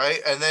now too. Right?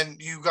 And then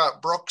you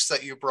got Brooks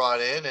that you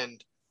brought in,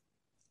 and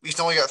he's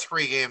only got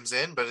 3 games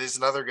in, but he's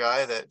another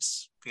guy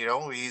that's,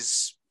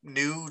 he's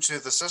new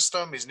to the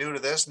system. He's new to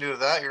this, new to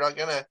that. You're not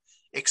going to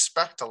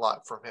expect a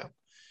lot from him,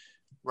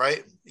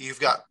 right? You've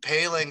got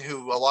Paling,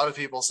 who a lot of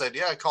people said,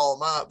 yeah, call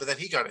him up, but then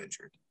he got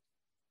injured.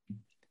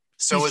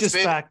 So he's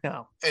just back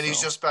now. And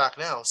he's just back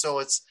now. So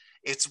it's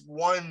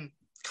one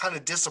kind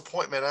of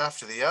disappointment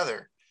after the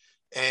other.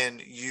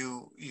 And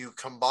you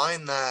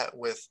combine that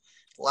with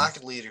lack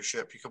of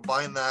leadership. You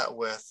combine that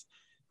with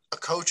a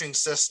coaching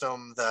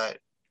system that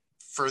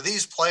for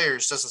these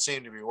players doesn't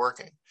seem to be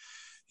working.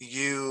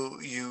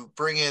 You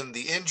bring in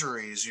the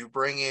injuries, you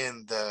bring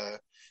in the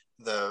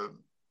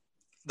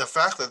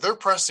fact that they're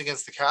pressed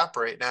against the cap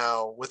right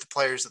now with the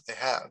players that they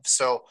have.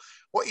 So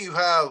what you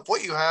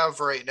have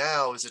right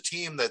now is a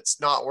team that's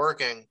not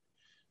working,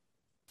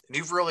 and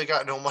you've really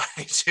got no money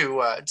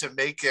to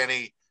make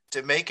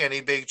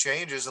any big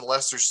changes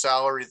unless there's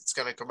salary that's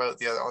going to come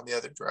out on the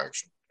other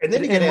direction. And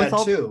then you can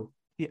add too,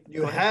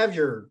 you have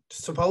your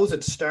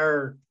supposed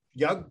star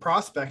young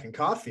prospect in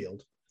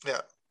Caulfield.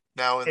 Yeah.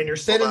 And you're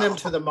sending him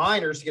to the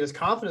minors to get his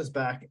confidence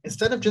back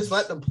instead of just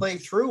letting him play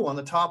through on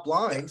the top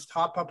lines,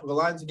 top of the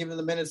lines, and giving him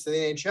the minutes to the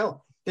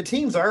NHL. The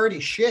team's already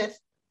shit,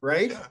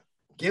 right? Yeah.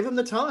 Give him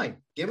the time.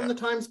 Give him the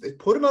time.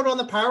 Put him out on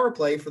the power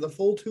play for the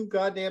full 2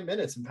 goddamn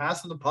minutes and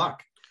pass him the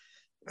puck.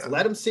 Yeah.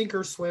 Let him sink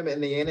or swim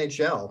in the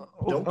NHL.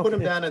 Don't put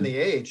him down in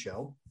the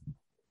AHL.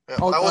 Yeah.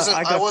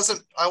 I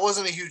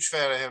wasn't a huge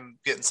fan of him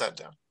getting sent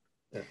down.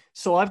 Yeah.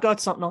 So I've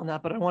got something on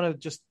that, but I want to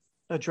just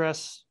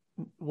address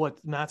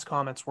what Matt's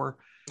comments were.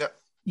 Yeah.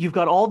 You've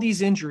got all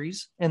these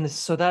injuries, and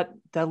so that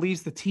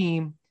leaves the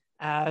team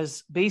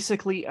as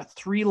basically a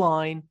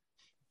 3-line,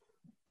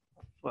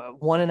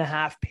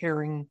 1.5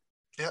 pairing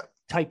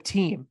type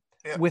team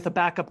with a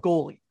backup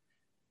goalie.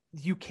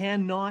 You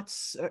cannot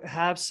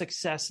have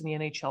success in the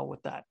NHL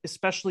with that,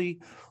 especially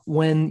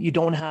when you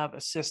don't have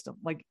a system.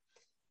 Like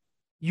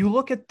you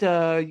look at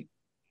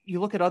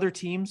other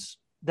teams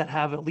that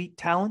have elite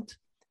talent,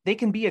 they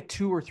can be a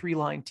 2 or 3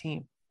 line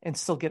team and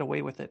still get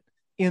away with it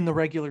in the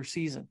regular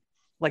season.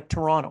 Like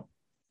Toronto,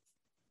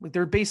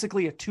 they're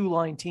basically a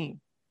 2-line team,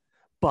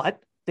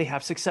 but they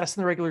have success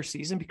in the regular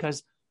season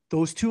because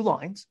those 2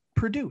 lines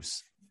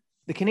produce.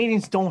 The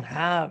Canadians don't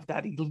have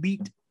that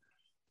elite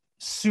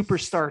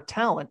superstar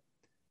talent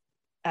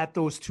at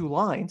those 2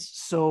 lines.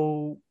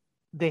 So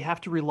they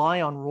have to rely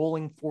on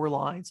rolling 4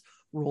 lines,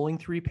 rolling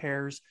 3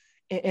 pairs,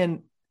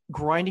 and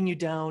grinding you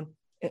down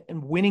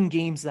and winning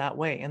games that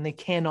way. And they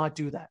cannot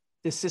do that.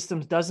 This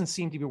system doesn't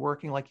seem to be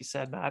working. Like you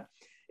said, Matt,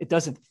 it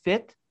doesn't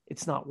fit.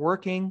 It's not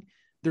working.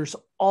 There's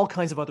all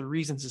kinds of other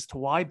reasons as to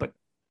why, but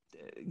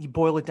you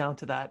boil it down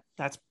to that.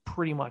 That's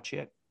pretty much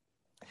it.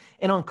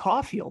 And on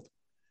Caulfield,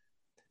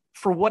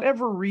 for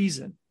whatever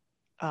reason,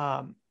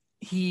 Ducharme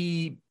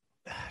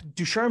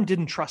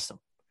didn't trust him.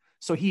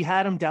 So he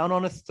had him down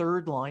on a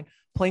 3rd line,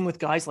 playing with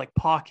guys like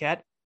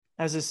Paquette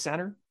as his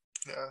center,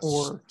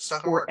 or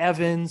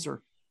Evans,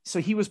 so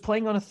he was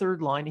playing on a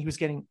 3rd line. He was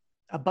getting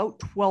about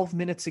 12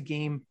 minutes a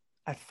game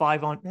at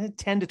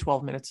 10 to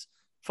 12 minutes,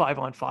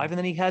 5-on-5. And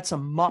then he had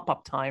some mop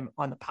up time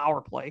on the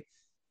power play.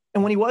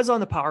 And when he was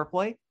on the power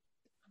play,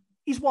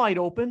 he's wide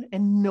open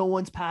and no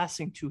one's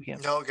passing to him.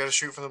 No, got to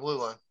shoot from the blue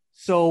line.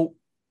 So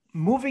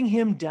moving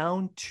him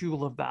down to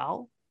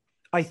Laval,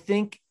 I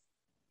think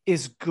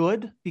is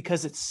good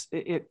because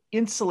it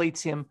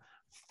insulates him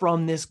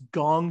from this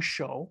gong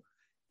show.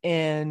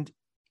 And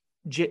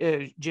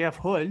Jeff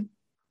Hood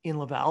in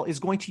Laval is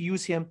going to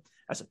use him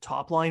as a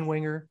top line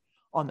winger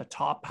on the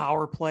top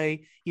power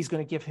play. He's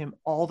going to give him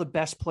all the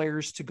best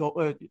players to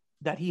go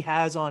that he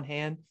has on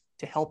hand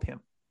to help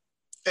him,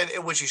 and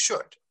which he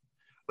should.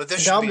 But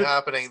this should be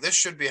happening. This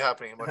should be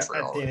happening in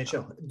Montreal. At the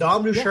NHL.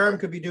 Dom Ducharme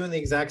could be doing the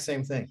exact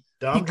same thing.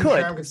 Dom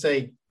Ducharme could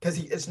say, because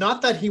it's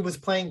not that he was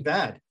playing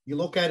bad. You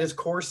look at his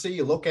Corsi,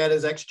 you look at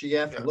his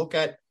XGF, you look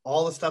at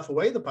all the stuff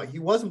away the puck. He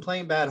wasn't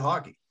playing bad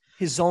hockey.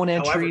 His zone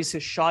entries,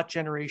 his shot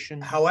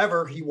generation.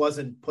 However, he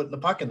wasn't putting the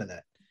puck in the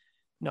net.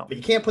 No. But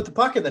you can't put the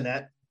puck in the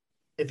net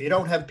if you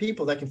don't have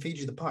people that can feed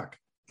you the puck.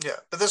 Yeah,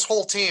 but this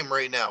whole team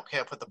right now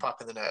can't put the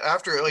puck in the net.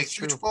 After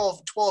through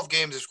 12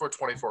 games, they scored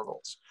 24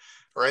 goals,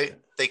 right?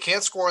 They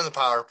can't score in the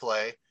power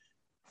play.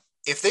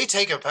 If they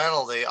take a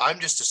penalty, I'm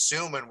just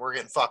assuming we're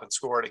getting fucking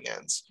scored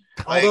against.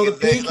 Although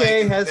the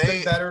PK has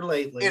been better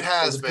lately. It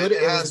has been.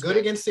 It was good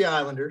against the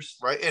Islanders.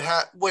 Right. It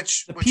had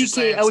which the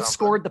PK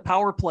outscored the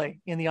power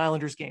play in the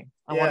Islanders game.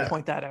 I want to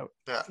point that out.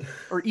 Yeah.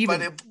 Or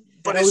even it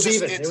was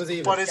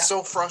even. But it's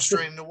so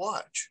frustrating to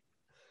watch.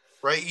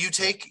 Right? You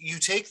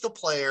take the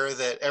player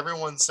that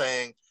everyone's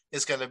saying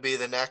is going to be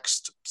the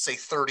next, say,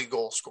 30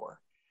 goal scorer,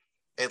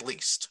 at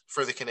least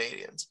for the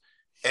Canadians.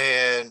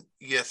 And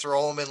you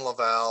throw him in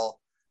Laval.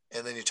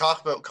 And then you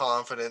talk about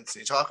confidence,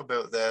 and you talk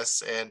about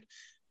this, and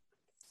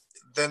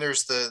then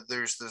there's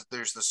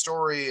the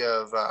story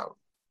of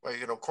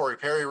Corey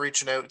Perry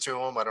reaching out to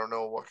him. I don't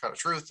know what kind of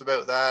truth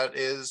about that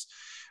is,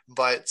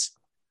 but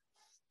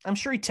I'm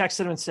sure he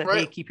texted him and said,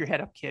 "Hey, keep your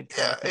head up, kid."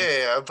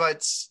 Yeah.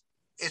 But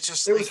it's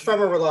just it was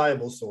from a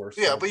reliable source.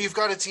 Yeah, but you've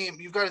got a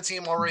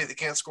team already that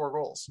can't score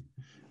goals,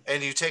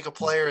 and you take a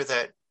player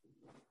that,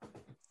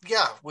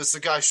 was the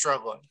guy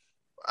struggling?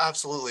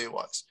 Absolutely, it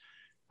was.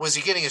 Was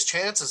he getting his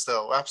chances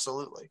though?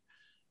 Absolutely.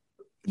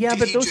 Yeah,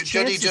 but those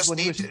did he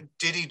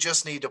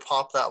just need to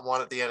pop that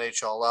one at the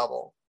NHL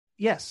level?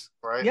 Yes.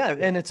 Right. Yeah,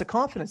 and it's a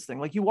confidence thing.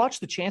 Like, you watch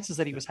the chances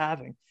that he was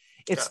having.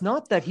 It's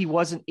not that he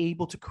wasn't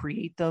able to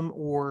create them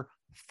or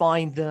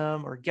find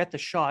them or get the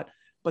shot,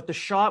 but the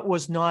shot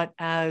was not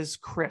as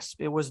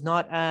crisp. It was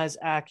not as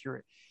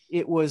accurate.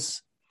 It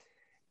was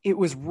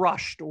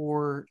rushed,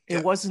 or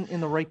it wasn't in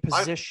the right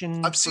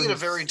position. I'm seeing a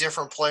very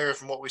different player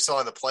from what we saw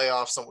in the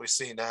playoffs than what we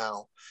see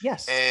now.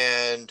 Yes.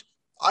 And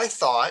I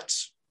thought,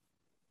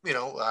 you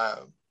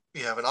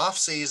have an off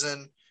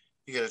season,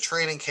 you get a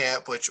training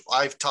camp, which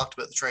I've talked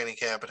about the training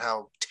camp and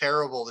how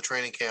terrible the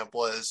training camp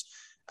was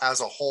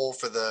as a whole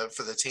for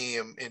the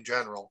team in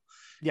general.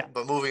 Yeah.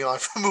 But moving on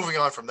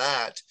from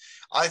that,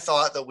 I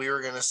thought that we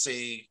were going to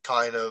see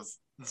kind of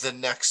the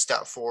next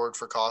step forward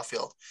for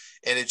Caulfield.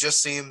 And it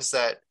just seems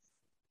that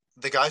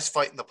the guy's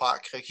fighting the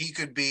puck. Like, he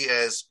could be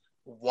as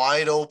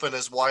wide open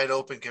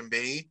can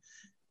be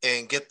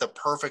and get the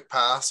perfect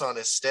pass on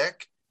his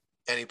stick,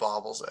 and he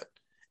bobbles it.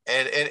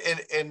 And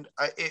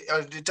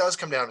it does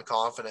come down to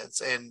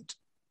confidence. And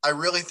I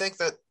really think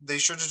that they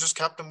should have just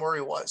kept him where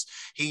he was.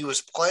 He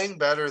was playing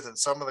better than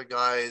some of the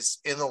guys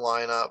in the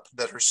lineup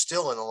that are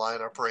still in the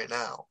lineup right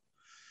now.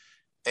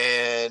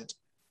 And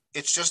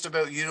it's just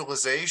about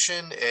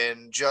utilization,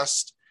 and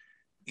just,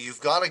 you've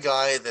got a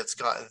guy that's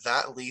got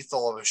that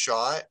lethal of a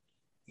shot,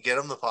 get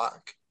him the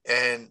puck.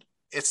 And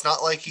it's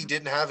not like he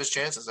didn't have his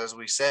chances, as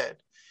we said.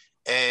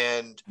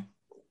 And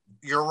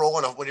when you're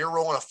rolling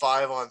a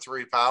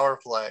 5-on-3 power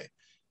play,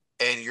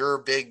 and your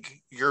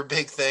big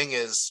thing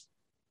is,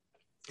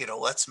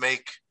 let's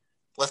make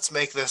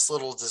this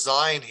little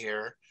design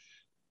here,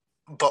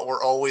 but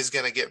we're always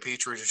going to get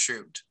Petrie to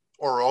shoot,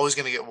 or we're always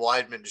going to get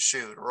Wideman to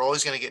shoot, or we're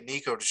always going to get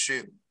Nico to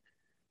shoot.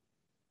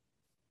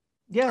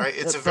 Yeah. Right?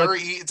 It's a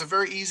very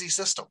easy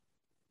system.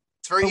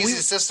 It's a very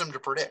easy system to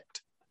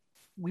predict.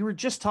 We were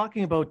just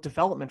talking about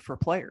development for a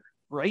player,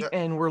 right? Yeah.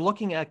 And we're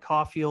looking at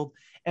Caulfield,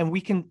 and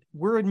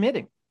we're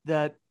admitting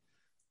that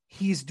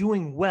he's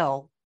doing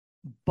well,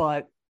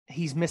 but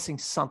he's missing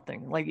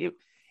something. Like, it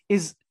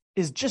is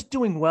just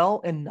doing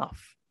well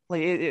enough.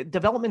 Like,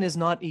 development is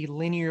not a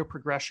linear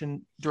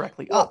progression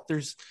directly up.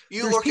 There's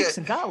peaks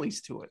and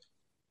valleys to it.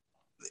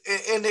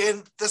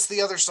 And that's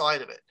the other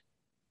side of it.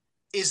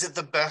 Is it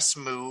the best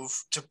move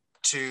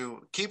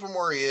to keep him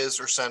where he is,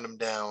 or send him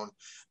down?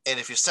 And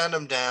if you send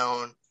him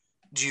down,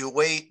 do you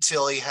wait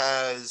till he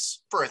has,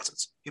 for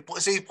instance, he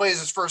plays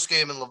his first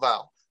game in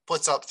Laval,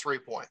 puts up 3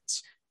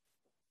 points,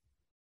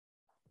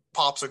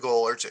 pops a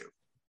goal or two?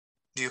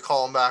 Do you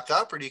call him back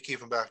up, or do you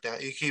keep him back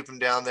down? You keep him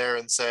down there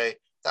and say,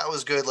 that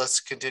was good, let's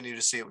continue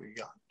to see what you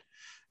got.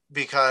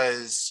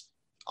 Because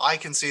I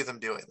can see them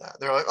doing that.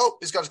 They're like, oh,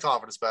 he's got his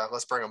confidence back,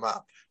 let's bring him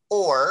up.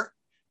 Or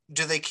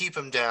do they keep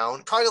him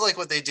down? Kind of like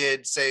what they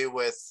did, say,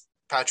 with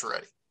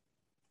Pacioretty.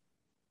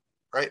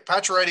 Right?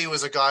 Pacioretty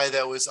was a guy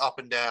that was up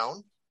and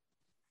down.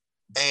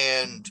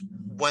 And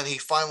when he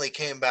finally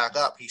came back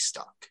up, he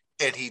stuck.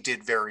 And he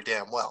did very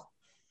damn well.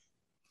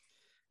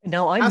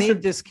 Now, I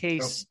made this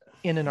case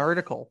in an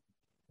article,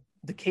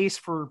 the case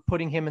for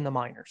putting him in the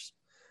minors.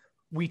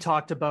 We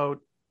talked about,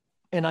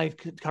 and I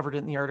covered it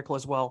in the article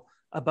as well,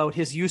 about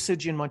his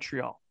usage in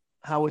Montreal,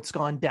 how it's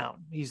gone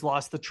down. He's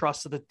lost the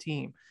trust of the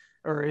team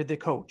or the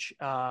coach.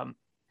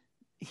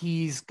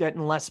 He's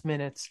getting less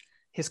minutes.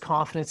 His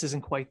confidence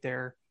isn't quite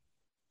there.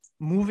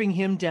 Moving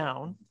him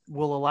down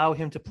will allow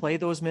him to play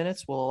those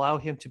minutes, will allow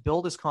him to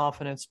build his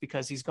confidence,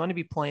 because he's going to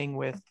be playing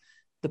with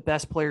the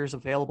best players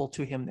available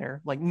to him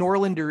there. Like,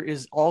 Norlinder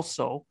is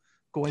also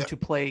going to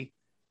play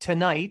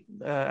tonight.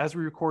 As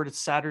we record, it's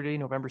Saturday,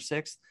 November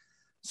 6th.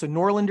 So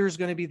Norlinder is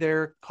going to be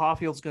there.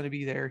 Caulfield's going to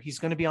be there. He's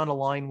going to be on a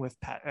line with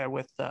I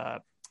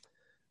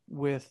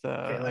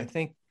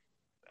think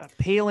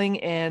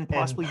Paling and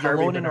possibly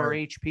Yolonen or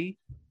RHP.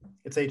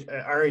 It's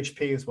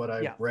RHP is what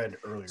I read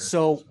earlier.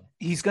 So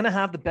he's going to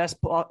have the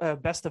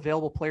best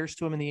available players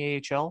to him in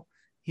the AHL.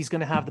 He's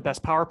going to have the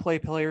best power play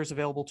players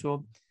available to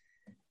him,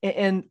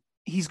 and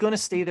he's going to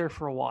stay there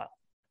for a while.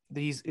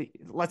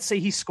 Let's say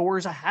he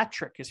scores a hat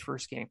trick his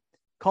first game.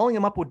 Calling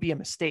him up would be a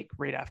mistake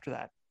right after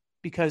that,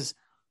 because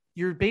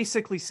you're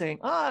basically saying,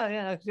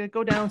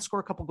 go down,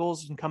 score a couple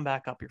goals and come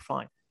back up. You're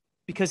fine,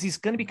 because he's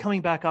going to be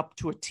coming back up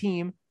to a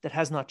team that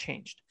has not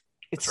changed.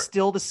 It's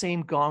still the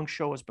same gong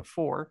show as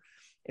before.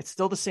 It's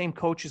still the same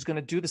coach who's going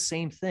to do the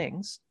same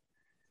things.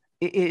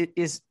 It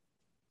is.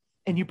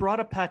 And you brought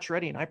up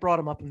Pacioretty, and I brought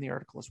him up in the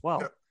article as well.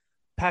 Yeah.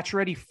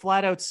 Pacioretty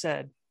flat out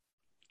said,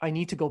 I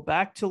need to go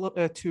back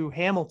to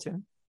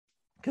Hamilton,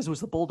 because it was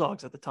the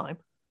Bulldogs at the time,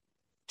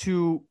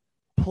 to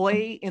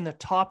play in the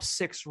top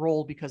 6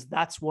 role, because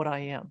that's what I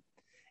am.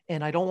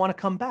 And I don't want to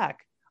come back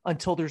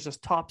until there's a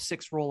top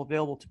 6 role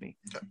available to me.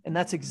 Okay. And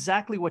that's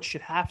exactly what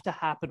should have to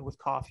happen with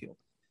Caulfield.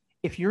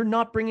 If you're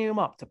not bringing him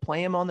up to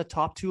play him on the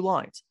top 2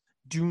 lines,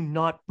 do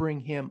not bring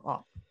him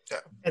up.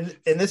 Yeah.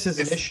 And this is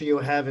an issue you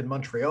have in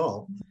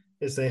Montreal,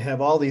 is they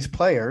have all these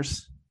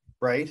players,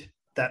 right,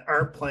 that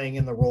aren't playing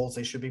in the roles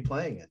they should be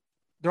playing in.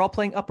 They're all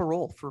playing upper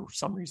role for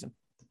some reason.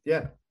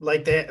 Yeah,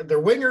 like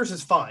their wingers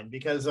is fine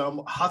because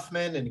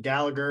Huffman and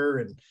Gallagher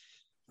and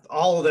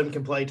all of them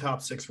can play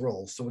top six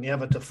roles. So when you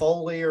have a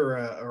Toffoli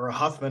or a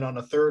Huffman on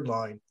a third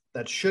line,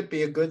 that should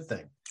be a good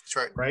thing. That's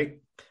right. Right.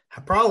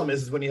 The problem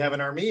is when you have an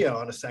Armia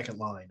on a second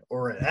line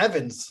or an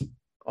Evans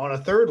on a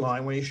third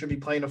line when you should be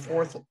playing a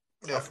fourth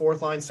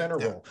line center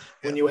role.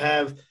 When you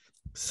have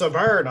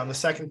Savard on the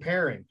second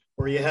pairing,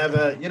 or you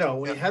have you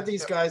have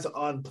these guys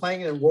on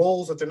playing in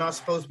roles that they're not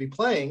supposed to be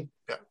playing.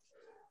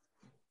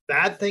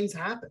 Bad things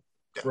happen,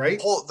 right?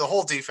 The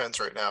whole defense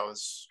right now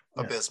is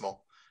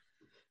abysmal.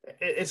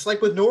 It's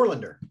like with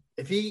Norlinder.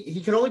 If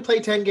he can only play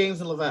 10 games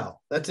in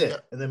Laval, that's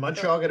it. And then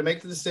Montreal got to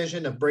make the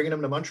decision of bringing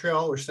him to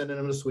Montreal or sending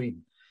him to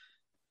Sweden.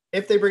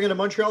 If they bring him to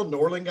Montreal,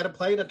 Norlinder got to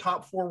play in a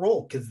top 4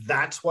 role because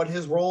that's what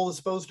his role is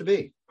supposed to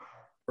be,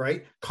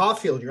 right?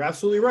 Caulfield, you're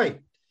absolutely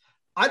right.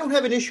 I don't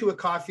have an issue with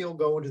Caulfield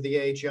going to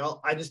the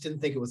AHL. I just didn't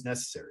think it was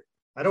necessary.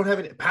 I don't have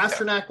it.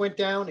 Pasternak went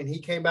down and he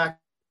came back.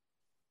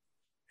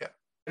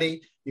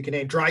 You can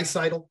name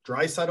Draisaitl.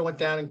 Draisaitl went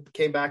down and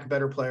came back a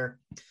better player.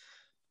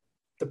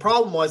 The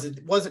problem was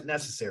it wasn't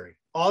necessary.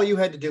 All you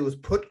had to do was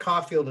put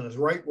Caulfield in his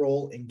right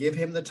role and give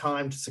him the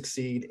time to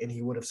succeed, and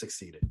he would have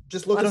succeeded.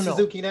 Just look at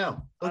Suzuki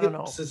now. Look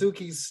at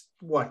Suzuki's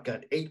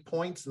got 8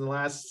 points in the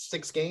last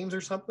 6 games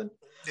or something.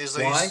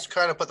 Why? He's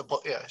kind of put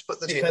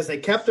the because they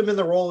kept him in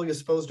the role he was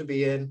supposed to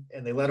be in,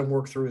 and they let him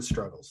work through his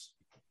struggles.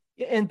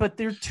 But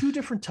they're two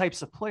different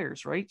types of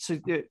players, right? So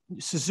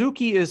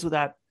Suzuki is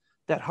that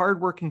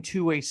hardworking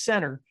two-way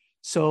center.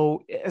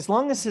 So as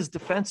long as his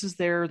defense is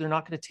there, they're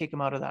not going to take him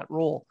out of that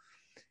role.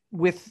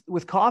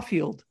 With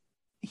Caulfield,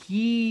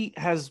 he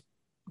has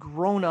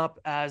grown up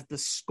as the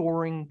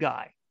scoring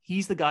guy.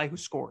 He's the guy who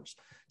scores.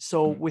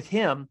 So with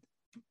him,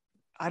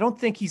 I don't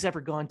think he's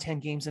ever gone 10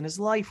 games in his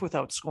life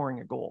without scoring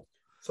a goal.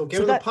 So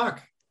give him the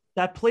puck.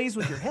 That plays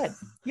with your head.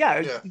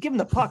 Give him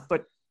the puck,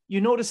 but you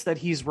notice that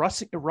he's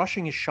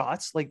rushing his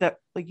shots like that.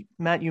 Like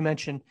Matt, you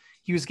mentioned,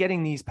 he was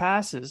getting these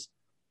passes.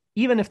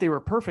 Even if they were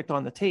perfect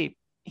on the tape,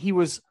 he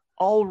was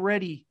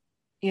already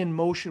in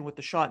motion with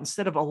the shot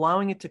instead of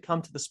allowing it to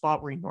come to the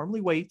spot where he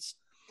normally waits.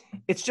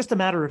 It's just a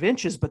matter of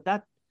inches, but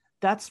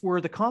that's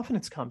where the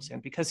confidence comes in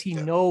because he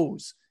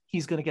knows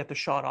he's going to get the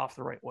shot off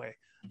the right way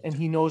and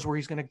he knows where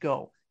he's going to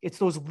go. It's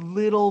those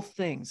little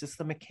things. It's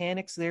the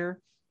mechanics there.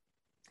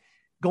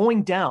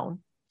 Going down,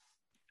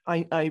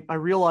 I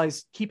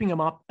realized keeping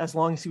him up as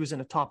long as he was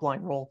in a top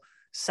line role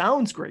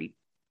sounds great,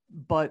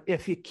 but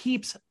if it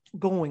keeps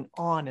going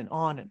on and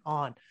on and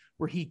on,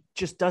 where he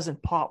just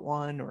doesn't pot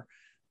one or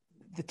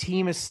the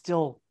team is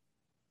still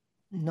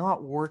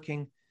not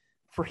working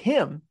for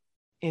him,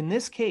 in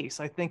this case,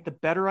 I think the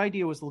better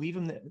idea was leave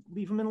him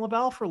in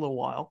Laval for a little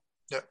while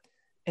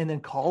and then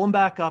call him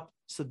back up.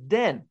 So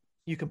then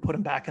you can put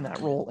him back in that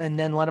role and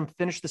then let him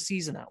finish the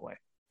season that way.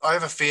 I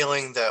have a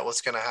feeling that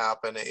what's going to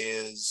happen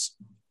is,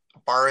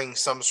 barring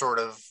some sort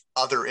of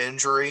other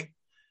injury,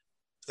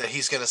 that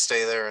he's going to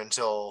stay there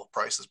until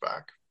Price is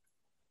back.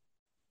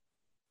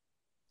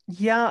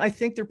 Yeah, I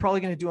think they're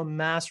probably going to do a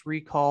mass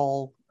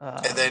recall.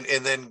 And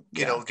then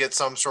get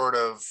some sort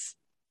of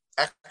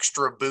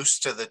extra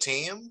boost to the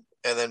team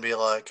and then be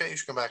like, hey, you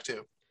should come back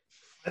too.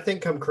 I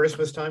think come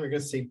Christmas time, you're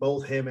going to see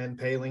both him and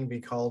Poehling be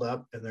called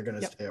up and they're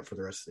going to stay up for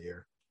the rest of the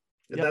year.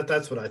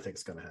 That's what I think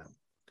is going to happen.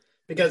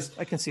 Because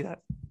I can see that.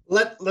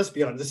 Let's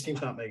be honest, this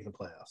team's not making the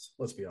playoffs.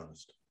 Let's be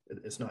honest.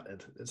 It's not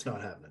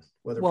happening.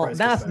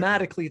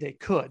 Mathematically they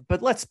could,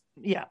 but let's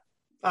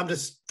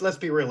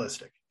be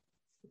realistic.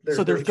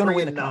 They're going to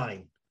win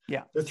 3-9.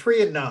 Yeah. They're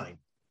 3-9.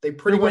 They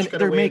pretty much got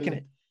to win. They're making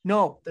it.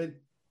 No.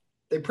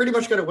 They pretty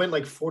much got to win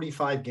like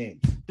 45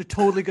 games. They're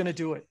totally going to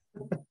do it.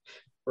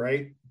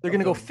 Right? They're going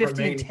to go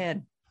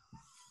 15-10.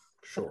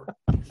 Sure.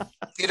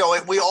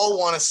 We all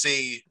want to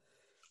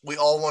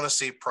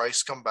see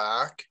Price come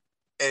back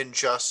and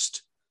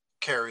just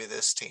carry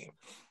this team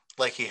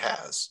like he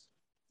has.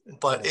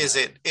 But is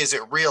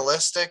it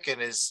realistic?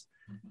 And is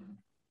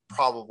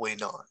probably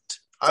not.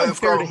 It's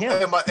unfair to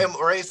him.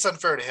 It's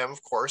unfair to him,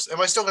 of course.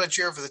 Am I still going to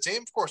cheer for the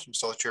team? Of course I'm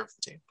still cheering for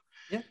the team.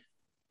 Yeah.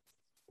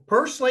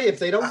 Personally, if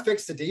they don't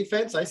fix the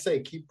defense, I say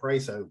keep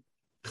Price out.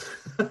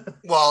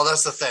 Well,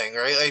 that's the thing,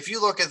 right? Like, if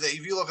you look at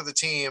the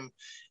team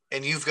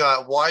and you've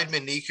got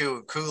Wideman, Niku,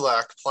 and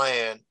Kulak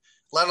playing,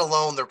 let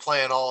alone they're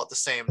playing all at the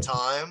same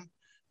time,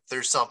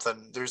 there's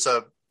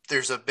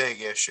a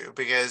big issue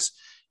because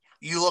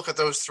you look at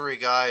those 3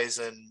 guys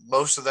and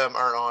most of them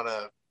aren't on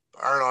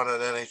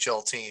an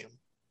NHL team.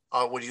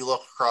 When you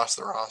look across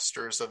the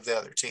rosters of the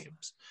other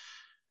teams,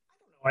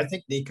 I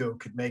think Niku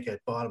could make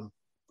it bottom.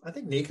 I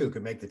think Niku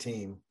could make the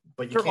team,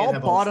 but they're can't all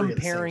have bottom all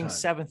 3 pairing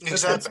seventh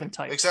defenseman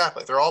type.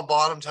 Exactly, they're all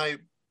bottom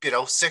type.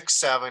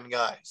 6-7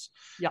 guys.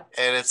 Yeah,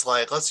 and it's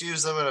like let's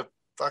use them in a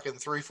fucking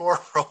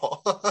 3-4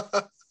 role.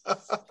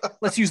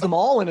 Let's use them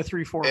all in a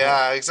 3-4.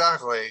 Yeah, role.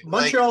 Exactly.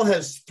 Montreal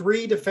has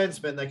 3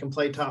 defensemen that can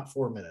play top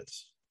 4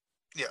 minutes.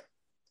 Yeah.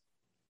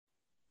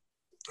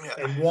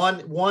 Yeah. And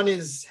one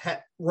is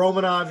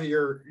Romanov.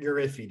 You're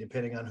iffy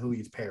depending on who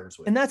he pairs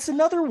with. And that's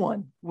another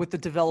one with the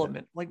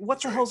development. Like,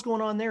 what the hell's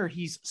going on there?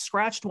 He's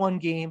scratched one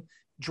game,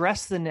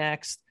 dressed the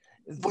next.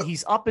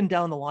 He's up and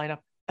down the lineup.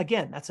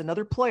 Again, that's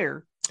another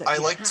player that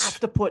have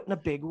to put in a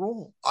big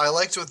role. I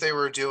liked what they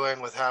were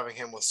doing with having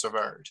him with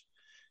Savard.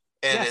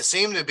 And it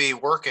seemed to be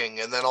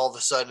working. And then all of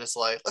a sudden it's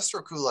like, let's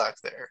throw Kulak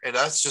there. And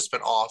that's just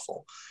been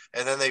awful.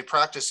 And then they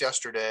practiced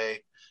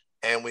yesterday,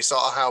 and we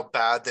saw how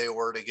bad they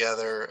were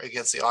together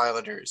against the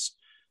Islanders.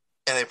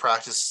 And they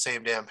practiced the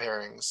same damn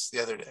pairings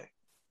the other day.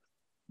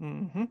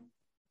 Mm-hmm. And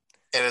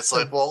it's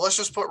like, well, let's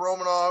just put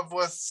Romanov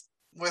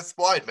with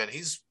Weidman.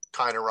 He's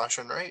kind of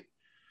Russian, right?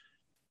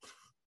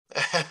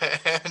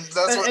 and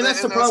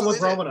that's the problem with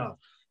Romanov.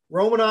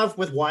 Romanov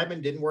with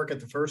Weidman didn't work at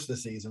the first of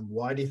the season.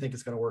 Why do you think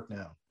it's going to work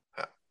now?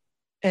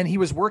 And he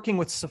was working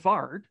with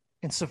Savard,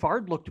 and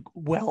Savard looked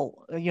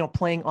well,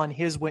 playing on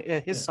his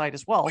side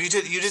as well. Well, you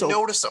didn't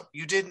notice him.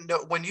 You didn't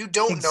know when you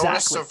don't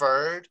notice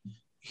Savard,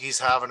 he's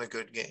having a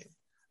good game.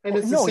 And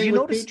it's the same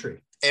with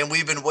Petrie. And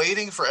we've been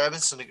waiting for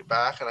Edmundson to get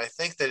back, and I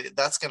think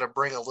that's going to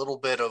bring a little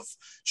bit of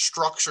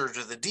structure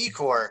to the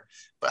decor.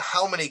 But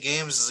how many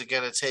games is it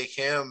going to take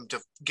him to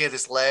get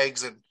his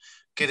legs and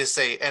get his,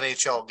 say,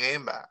 NHL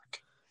game back?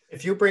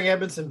 If you bring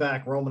Edmundson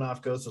back,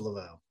 Romanov goes to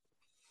Laval.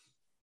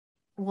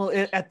 Well,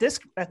 with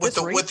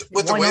the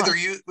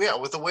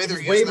way they're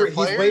using their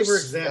players, he's waiver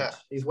exempt. Yeah.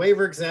 He's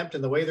waiver exempt,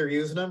 and the way they're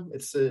using him,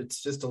 it's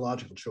just a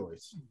logical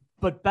choice.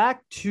 But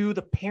back to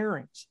the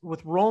pairings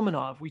with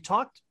Romanov, we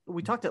talked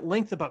at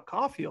length about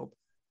Caulfield.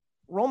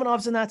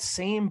 Romanov's in that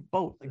same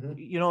boat.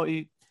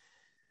 Like,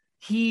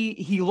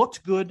 he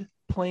looked good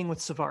playing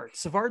with Savard.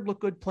 Savard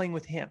looked good playing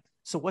with him.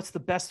 So what's the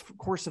best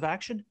course of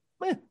action?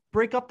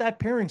 Break up that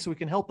pairing so we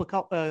can help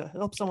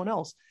someone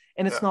else.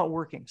 And it's not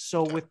working.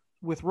 So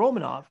with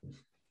Romanov,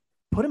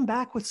 put him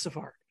back with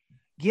Savard.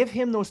 Give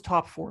him those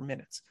top 4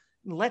 minutes.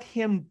 Let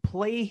him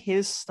play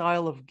his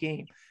style of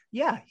game.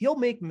 Yeah, he'll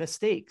make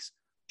mistakes.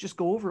 Just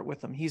go over it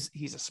with him. He's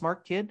a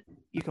smart kid.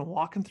 You can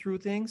walk him through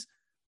things.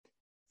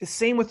 The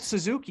same with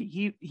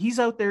Suzuki. He's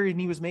out there and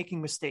he was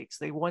making mistakes.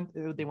 They went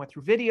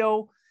through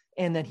video,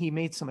 and then he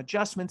made some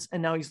adjustments,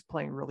 and now he's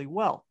playing really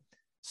well.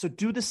 So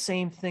do the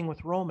same thing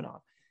with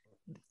Romanov.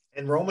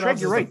 And Romanov,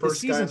 you're right. The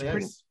season's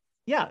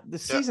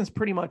season's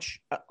pretty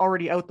much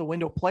already out the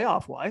window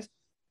playoff wise.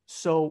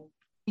 So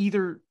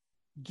either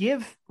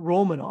give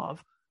Romanov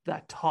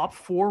that top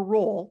 4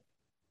 role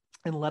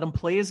and let him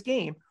play his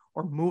game,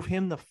 or move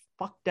him the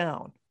fuck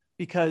down,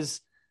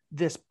 because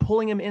this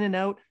pulling him in and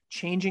out,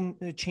 changing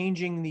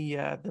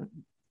the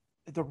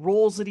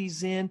roles that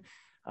he's in,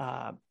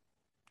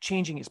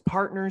 changing his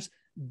partners,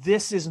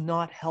 this is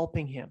not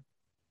helping him.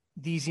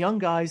 These young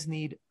guys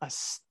need a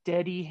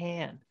steady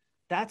hand.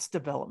 That's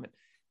development.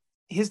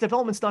 His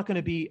development's not going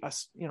to be a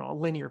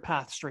linear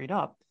path straight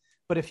up,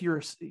 but if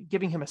you're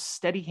giving him a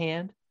steady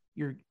hand,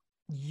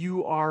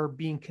 you are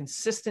being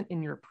consistent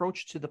in your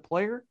approach to the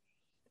player.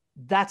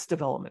 That's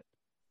development.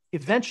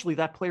 Eventually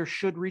that player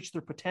should reach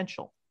their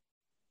potential,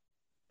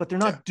 but they're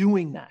not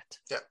doing that.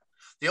 Yeah.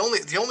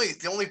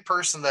 The only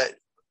person that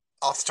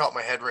off the top of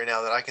my head right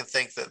now that I can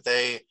think that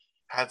they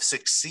have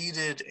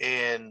succeeded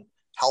in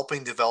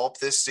helping develop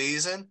this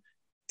season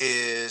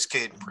is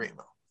Caden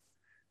Primo.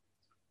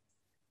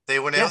 They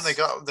went out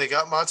and they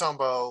got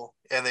Montembeault,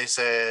 and they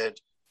said,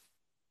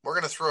 we're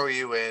going to throw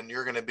you in.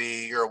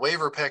 You're a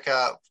waiver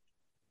pickup.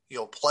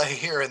 You'll play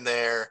here and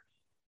there,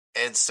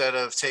 instead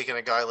of taking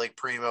a guy like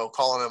Primo,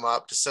 calling him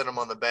up to sit him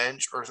on the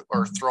bench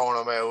or throwing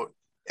him out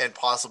and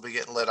possibly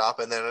getting lit up.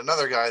 And then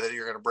another guy that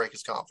you're going to break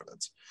his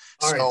confidence.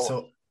 A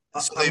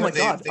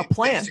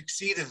plan. They've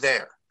succeeded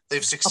there.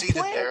 They've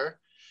succeeded there.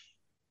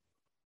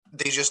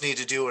 They just need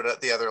to do it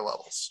at the other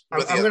levels.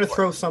 I'm going to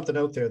throw something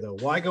out there, though.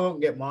 Why go out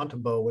and get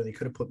Montembeault when they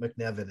could have put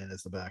McNiven in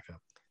as the backup?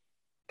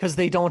 Because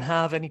they don't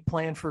have any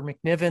plan for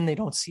McNiven. They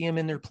don't see him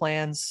in their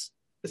plans.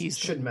 It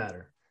shouldn't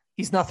matter.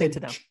 He's nothing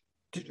to them.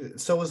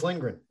 So was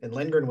Lindgren, and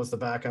Lindgren was the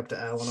backup to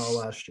Allen all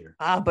last year.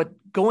 But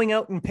going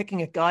out and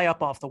picking a guy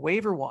up off the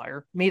waiver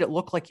wire made it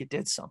look like you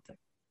did something.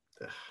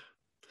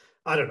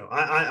 I don't know.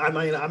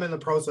 I'm in the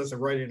process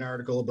of writing an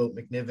article about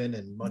McNiven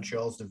and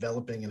Montreal's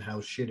developing and how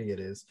shitty it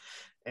is.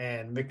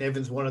 And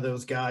McNiven's one of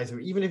those guys who,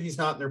 even if he's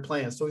not in their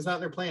plans, so he's not in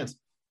their plans,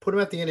 put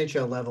him at the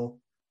NHL level,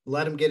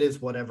 let him get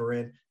his whatever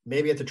in.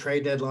 Maybe at the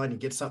trade deadline, you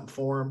get something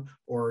for him,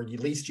 or at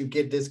least you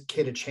give this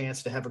kid a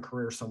chance to have a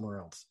career somewhere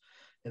else.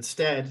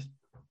 Instead,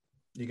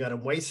 you got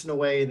him wasting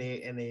away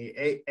in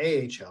the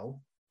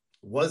AHL,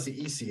 was the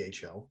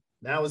ECHL,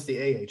 now is the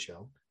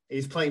AHL.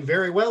 He's playing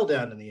very well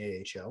down in the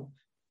AHL.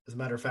 As a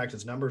matter of fact,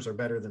 his numbers are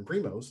better than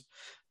Primo's.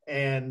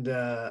 And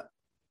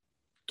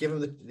give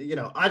him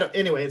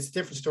anyway, it's a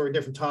different story,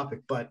 different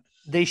topic, but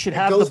they should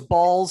have the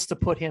balls to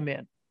put him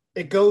in.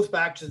 It goes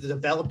back to the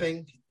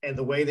developing and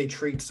the way they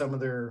treat some of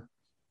their,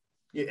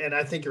 and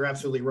I think you're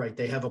absolutely right.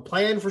 They have a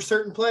plan for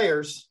certain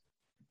players,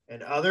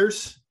 and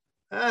others,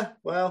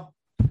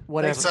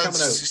 whatever.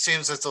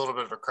 Seems it's a little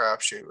bit of a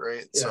crapshoot,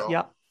 right? Yeah. So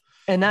yeah,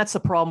 and that's the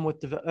problem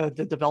with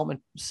the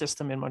development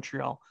system in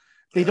Montreal.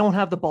 They don't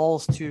have the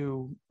balls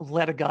to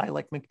let a guy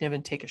like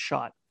McNiven take a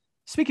shot.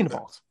 Speaking of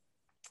balls,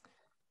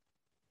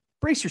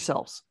 brace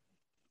yourselves.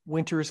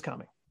 Winter is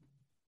coming.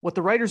 What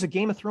the writers of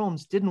Game of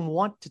Thrones didn't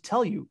want to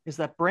tell you is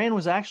that Bran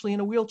was actually in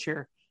a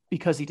wheelchair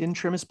because he didn't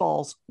trim his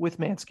balls with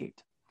Manscaped.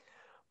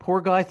 Poor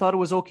guy thought it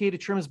was okay to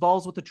trim his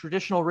balls with a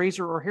traditional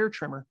razor or hair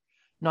trimmer.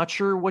 Not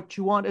sure what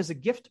you want as a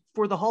gift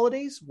for the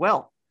holidays?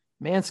 Well,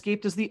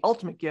 Manscaped is the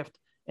ultimate gift,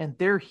 and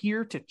they're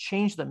here to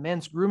change the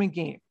men's grooming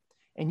game.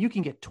 And you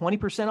can get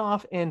 20%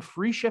 off and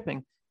free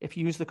shipping if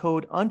you use the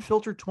code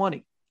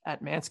unfiltered20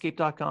 at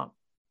manscaped.com.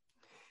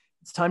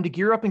 It's time to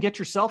gear up and get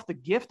yourself the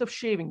gift of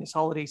shaving this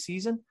holiday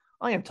season.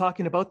 I am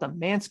talking about the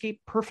Manscaped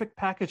Perfect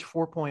Package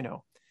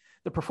 4.0.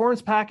 The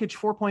Performance Package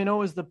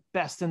 4.0 is the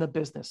best in the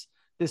business.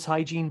 This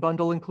hygiene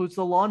bundle includes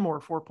the Lawnmower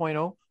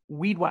 4.0,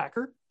 Weed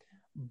Whacker,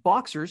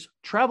 Boxers,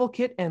 Travel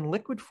Kit, and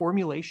liquid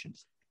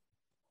formulations.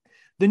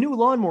 The new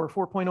Lawnmower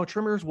 4.0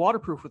 trimmer is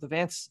waterproof with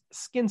advanced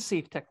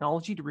skin-safe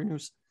technology to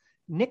reduce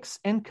nicks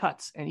and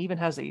cuts, and even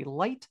has a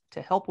light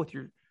to help with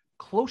your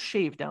close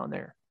shave down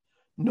there.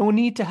 No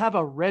need to have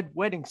a red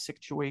wedding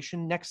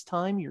situation next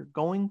time you're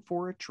going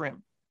for a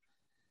trim.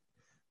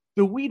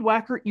 The Weed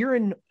Whacker ear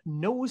and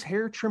nose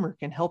hair trimmer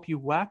can help you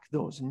whack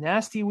those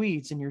nasty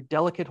weeds in your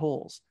delicate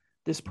holes.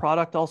 This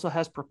product also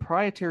has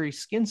proprietary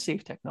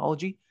skin-safe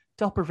technology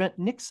to help prevent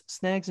nicks,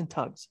 snags, and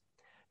tugs.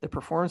 The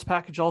Performance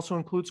Package also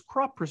includes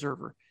Crop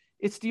Preserver.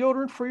 It's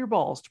deodorant for your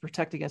balls to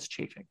protect against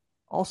chafing.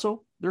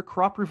 Also, their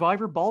Crop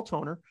Reviver Ball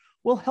Toner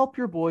will help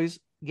your boys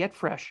get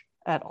fresh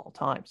at all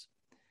times.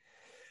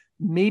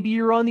 Maybe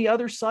you're on the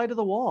other side of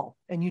the wall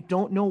and you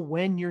don't know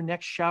when your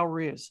next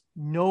shower is.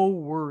 No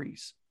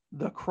worries.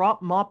 The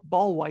Crop Mop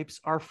Ball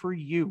Wipes are for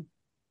you.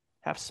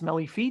 Have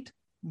smelly feet?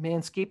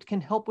 Manscaped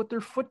can help with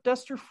their Foot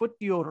Duster Foot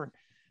Deodorant,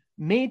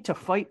 made to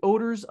fight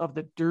odors of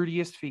the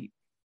dirtiest feet.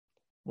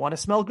 Want to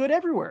smell good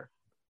everywhere?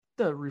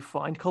 The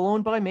Refined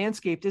Cologne by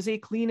Manscaped is a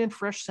clean and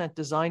fresh scent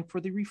designed for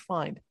the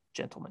refined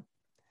gentleman.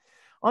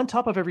 On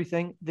top of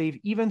everything, they've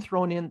even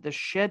thrown in the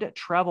Shed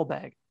Travel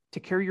Bag to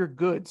carry your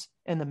goods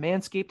and the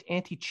Manscaped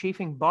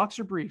Anti-Chafing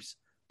Boxer Briefs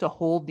to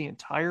hold the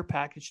entire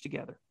package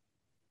together.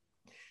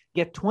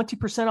 Get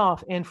 20%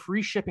 off and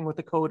free shipping with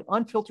the code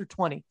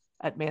unfiltered20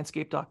 at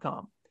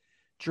manscaped.com.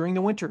 During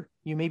the winter,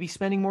 you may be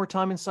spending more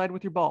time inside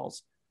with your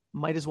balls.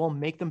 Might as well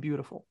make them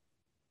beautiful.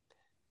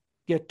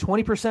 Get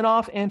 20%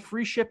 off and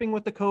free shipping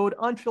with the code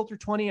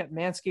unfiltered20 at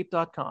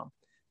manscaped.com.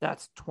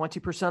 That's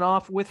 20%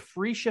 off with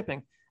free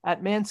shipping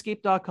at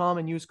manscaped.com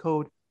and use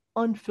code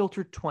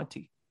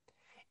unfiltered20.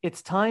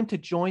 It's time to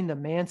join the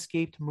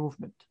Manscaped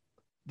movement.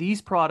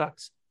 These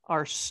products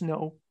are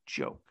no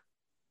joke.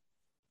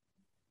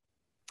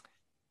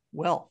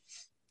 Well,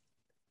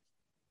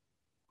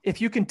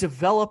 if you can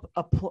develop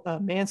a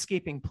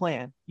manscaping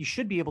plan, you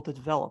should be able to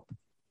develop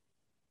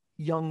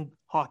young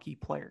hockey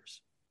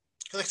players.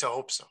 I like to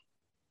hope so.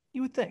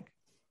 You would think.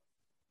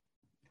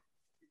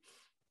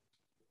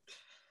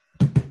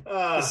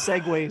 The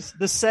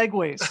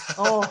segues.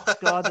 Oh,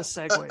 God, the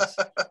segues.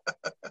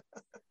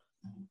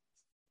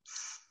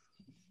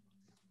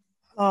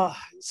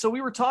 So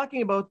we were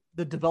talking about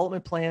the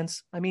development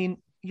plans. I mean,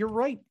 you're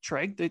right,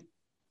 Treg,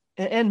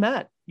 and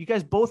Matt, you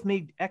guys both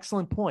made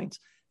excellent points.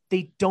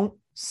 They don't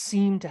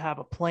seem to have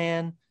a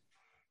plan,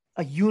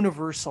 a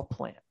universal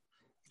plan.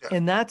 Yeah.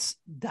 And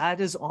that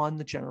is on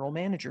the general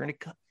manager. And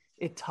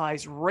it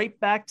ties right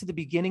back to the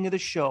beginning of the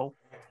show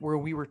where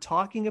we were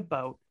talking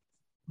about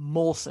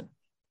Molson.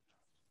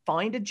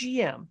 Find a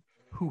GM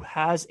who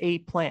has a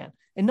plan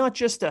and not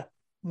just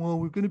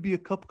we're going to be a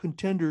cup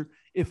contender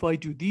if I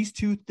do these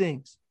two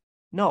things.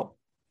 No,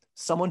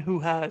 someone who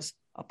has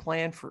a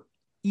plan for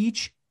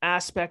each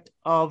aspect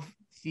of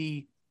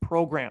the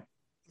program.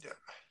 Yeah.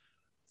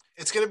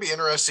 It's going to be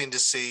interesting to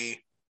see.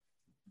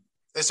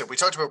 Listen, we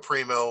talked about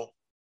Primo,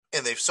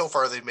 and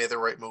they've made the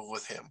right move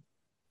with him.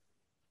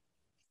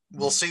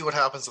 We'll see what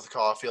happens with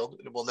Caulfield,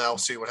 and we'll now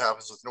see what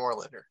happens with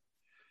Norlinder.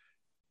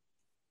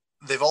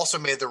 They've also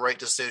made the right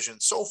decision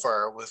so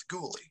far with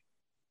Gooley,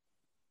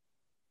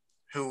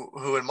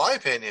 who in my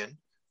opinion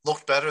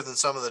looked better than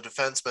some of the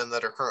defensemen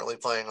that are currently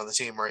playing on the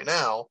team right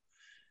now.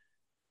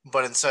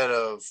 But instead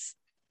of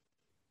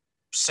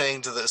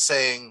saying,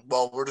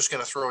 well, we're just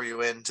going to throw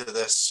you into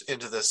this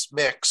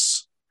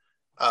mix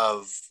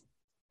of,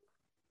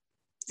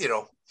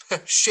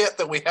 shit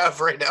that we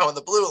have right now in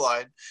the blue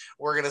line,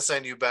 we're going to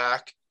send you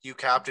back. You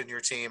captain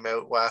your team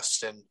out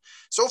west, and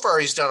so far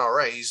he's done all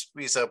right.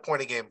 He's a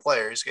point a game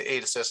player. He's got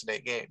 8 assists in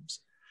 8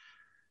 games.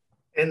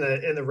 And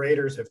the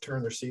Raiders have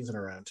turned their season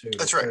around too.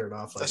 That's right.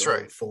 That's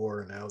right. 4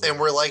 and now. And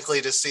we're likely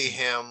to see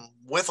him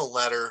with a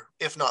letter,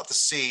 if not the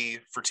C,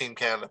 for Team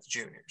Canada the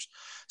juniors.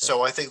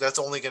 So I think that's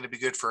only going to be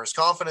good for his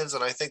confidence,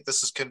 and I think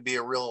this is going to be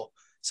a real,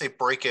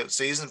 breakout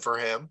season for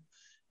him.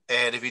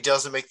 And if he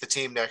doesn't make the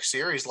team next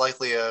year, he's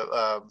likely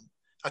a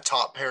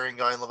top pairing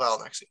guy in Laval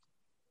next year.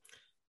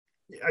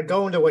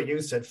 Going to what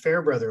you said,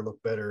 Fairbrother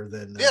looked better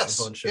than a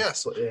bunch of.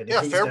 Yes.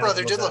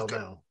 Fairbrother did look good.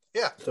 Now.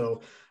 Yeah.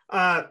 So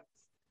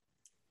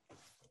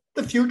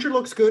the future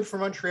looks good for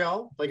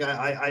Montreal.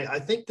 I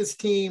think this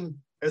team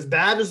as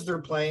bad as they're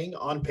playing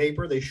on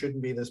paper, they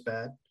shouldn't be this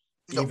bad,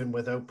 No. even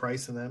without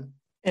Price in them.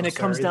 And it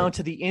comes down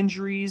to the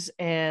injuries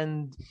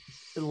and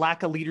the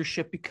lack of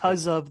leadership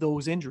because of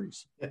those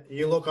injuries.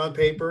 You look on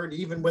paper, and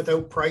even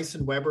without Price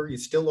and Weber, you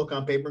still look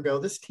on paper and go,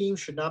 this team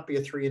should not be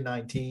a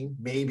 3-9 team,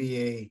 maybe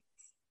a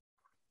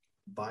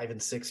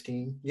 5-6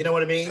 team. You know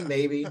what I mean?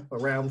 Maybe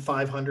around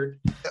 500.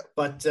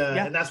 But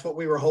and that's what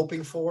we were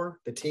hoping for.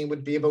 The team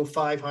would be about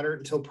 500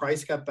 until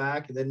Price got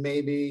back, and then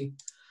maybe.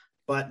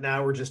 But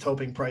now we're just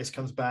hoping Price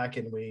comes back,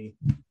 and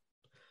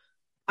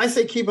I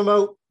say keep him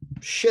out,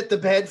 shit the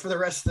bed for the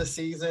rest of the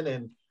season,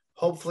 and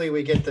hopefully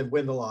we get to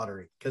win the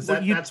lottery, because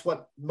that's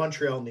what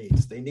Montreal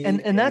needs. They need,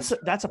 and that's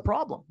a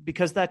problem,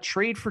 because that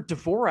trade for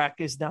Dvorak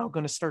is now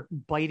going to start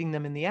biting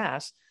them in the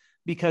ass,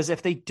 because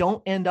if they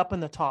don't end up in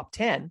the top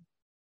 10,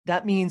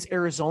 that means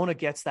Arizona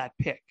gets that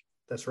pick.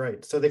 That's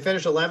right. So they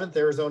finished 11th.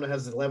 Arizona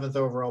has the 11th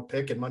overall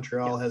pick, and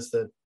Montreal has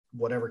the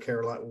whatever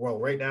Carolina. Well,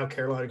 right now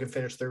Carolina could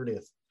finish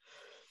 30th.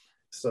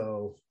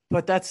 So,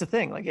 but that's the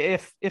thing. Like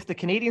if the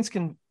Canadians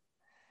can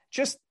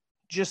just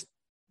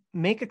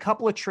make a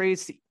couple of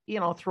trades to,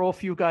 throw a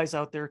few guys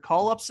out there,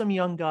 call up some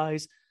young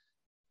guys,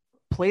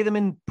 play them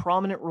in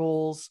prominent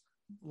roles,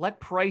 let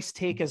Price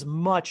take as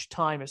much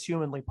time as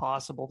humanly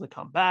possible to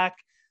come back,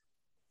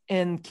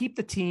 and keep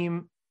the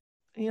team,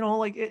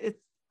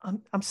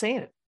 I'm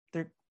saying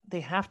it.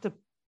 They have to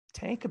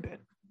tank a bit,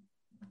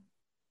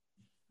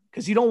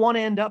 because you don't want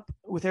to end up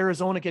with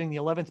Arizona getting the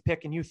 11th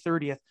pick and you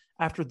 30th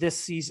after this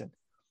season.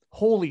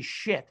 Holy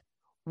shit.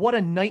 What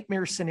a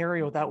nightmare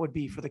scenario that would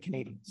be for the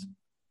Canadians.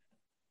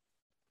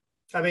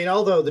 I mean,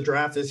 although the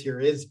draft this year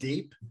is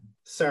deep,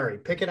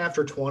 picking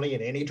after 20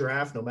 in any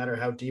draft, no matter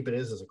how deep it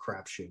is a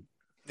crapshoot.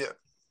 Yeah.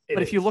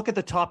 But if you look at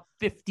the top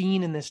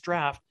 15 in this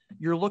draft,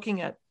 you're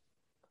looking at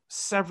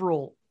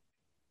several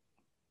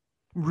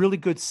really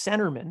good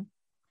centermen.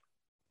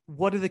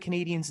 What do the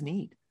Canadians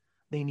need?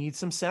 They need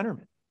some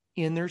centermen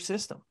in their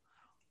system.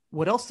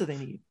 What else do they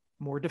need?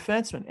 More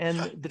defensemen. And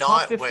the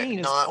top 15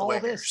 is all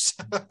wingers.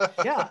 This.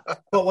 Yeah.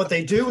 But what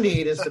they do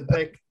need is to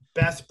pick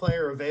best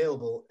player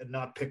available and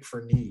not pick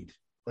for need.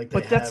 But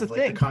that's the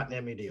thing. The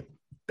Kotkaniemi deal.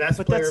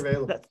 Best player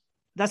available.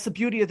 That's the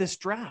beauty of this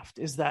draft,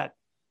 is that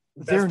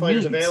best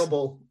players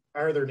available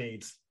are their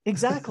needs.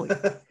 Exactly.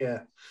 Yeah.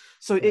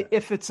 So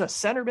if it's a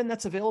centerman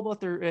that's available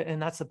and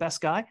that's the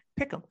best guy,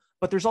 pick them.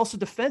 But there's also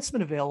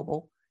defensemen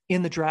available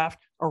in the draft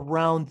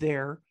around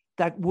there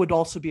that would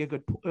also be a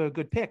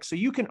good pick. So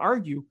you can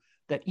argue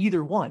that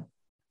either one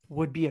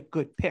would be a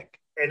good pick.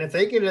 And if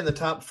they get in the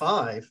top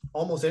 5,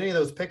 almost any of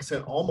those picks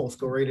can almost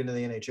go right into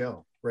the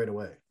NHL right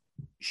away.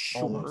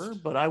 Sure,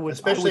 almost. But I would,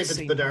 especially if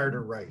it's Bedard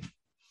or Wright.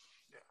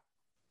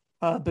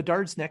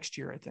 Bedard's next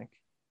year, I think.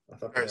 I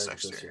thought Bedard's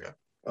next year.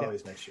 Oh,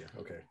 he's next year.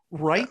 Okay.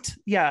 Right?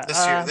 Yeah.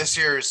 This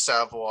year is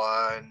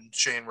Savoie and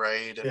Shane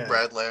Wright and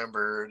Brad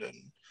Lambert and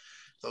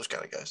those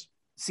kind of guys.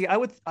 See, I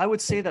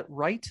would say that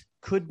Wright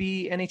could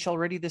be NHL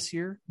ready this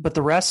year, but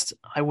the rest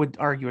I would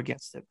argue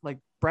against it. Like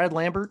Brad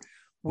Lambert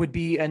would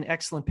be an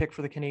excellent pick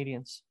for the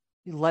Canadians.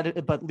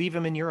 But leave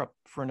him in Europe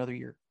for another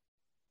year.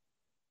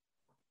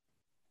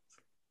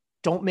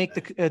 Don't make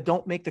the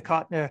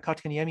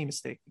Kotkaniemi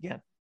mistake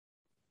again.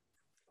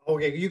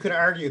 Okay, you could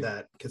argue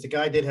that, because the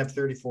guy did have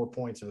 34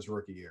 points in his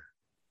rookie year.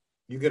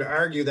 You could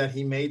argue that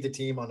he made the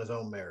team on his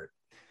own merit.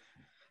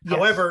 Yes.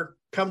 However,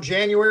 come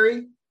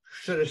January,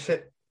 should have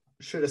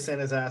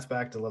sent his ass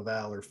back to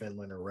Laval or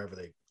Finland or wherever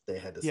they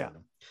had to send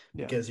him,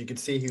 because you could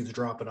see he was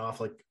dropping off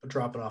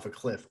a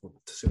cliff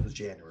as soon as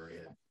January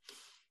hit.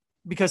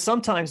 Because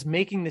sometimes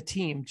making the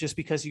team just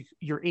because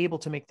you're able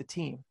to make the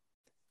team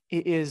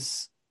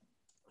is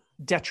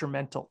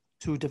detrimental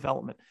to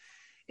development.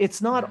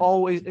 It's not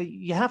always.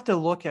 You have to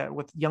look at,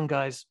 with young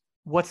guys,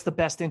 what's the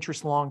best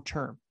interest long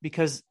term,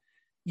 because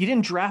you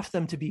didn't draft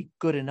them to be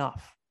good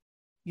enough.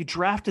 You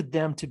drafted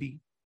them to be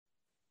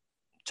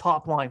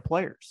top line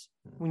players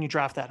when you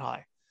draft that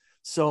high.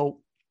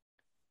 So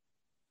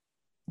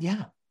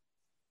yeah,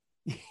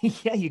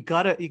 you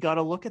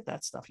gotta look at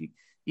that stuff.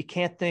 You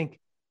can't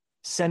think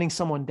sending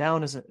someone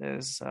down as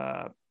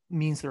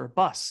means they're a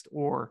bust,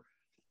 or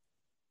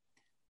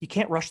you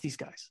can't rush these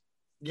guys.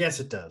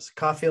 Yes, it does.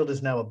 Caulfield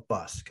is now a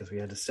bust because we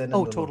had to send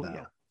him to totally.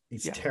 Laval.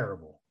 He's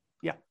terrible.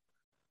 Yeah.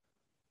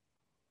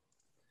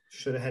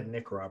 Should have had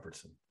Nick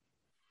Robertson.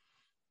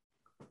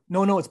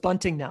 No, it's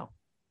Bunting now.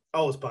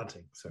 Oh, it's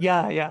Bunting. Sorry.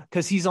 Yeah,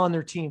 because he's on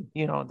their team.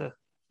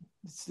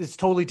 It's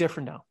totally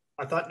different now.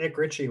 I thought Nick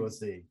Ritchie was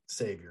the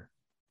savior.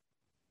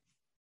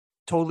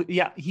 Totally,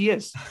 yeah, he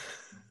is.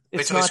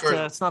 It's not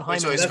Hyman.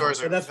 So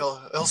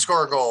he'll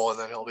score a goal and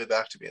then he'll be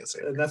back to being a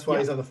savior. And that's why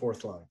he's on the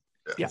fourth line.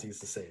 Yeah,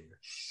 he's the savior.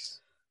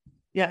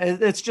 Yeah,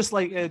 it's just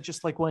like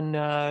when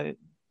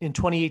in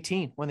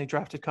 2018 when they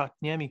drafted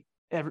Kotkaniemi,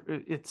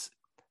 it's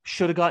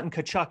should have gotten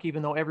Tkachuk,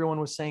 even though everyone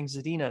was saying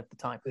Zadina at the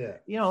time. Yeah,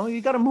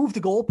 you got to move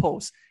the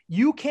goalposts.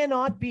 You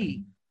cannot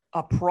be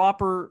a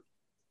proper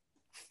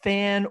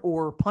fan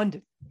or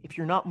pundit if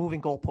you're not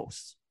moving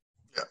goalposts.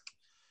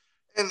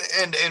 Yeah,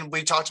 and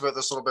we talked about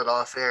this a little bit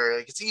off air.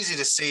 Like, it's easy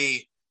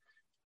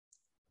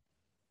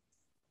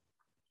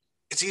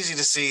it's easy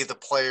to see the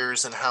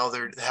players and how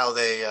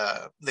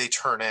they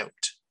turn out.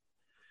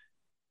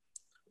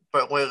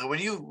 But when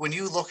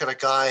you look at a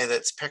guy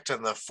that's picked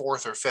in the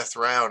 4th or 5th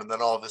round, and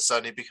then all of a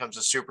sudden he becomes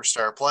a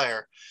superstar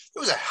player,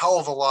 there was a hell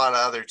of a lot of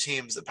other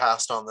teams that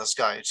passed on this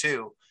guy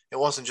too. It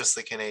wasn't just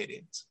the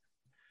Canadiens.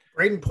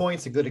 Brayden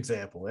Point's a good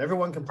example.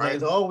 Everyone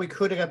complains, "Oh, we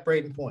could have got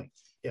Brayden Point."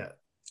 Yeah,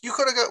 you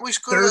could have got. We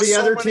could 30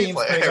 have other so many teams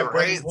players, got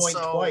right? Brayden Point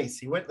twice.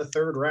 He went in the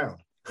 3rd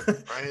round.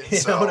 Right. You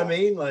know what I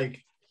mean?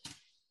 Like,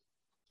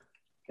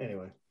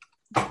 anyway,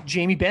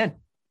 Jamie Benn.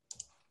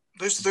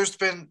 There's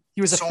been he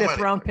was a 5th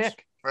round players,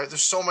 pick. right?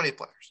 There's so many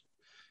players.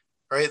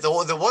 Right. The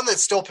one that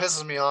still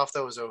pisses me off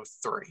though was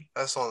 03.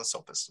 That's the one that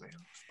still pisses me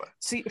off. But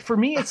see, for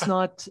me, it's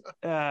not.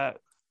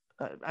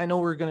 I know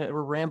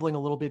we're rambling a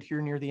little bit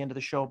here near the end of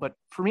the show, but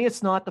for me,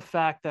 it's not the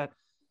fact that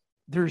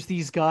there's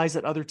these guys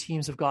that other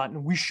teams have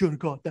gotten. We should have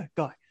got that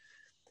guy.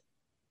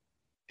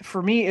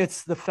 For me,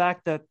 it's the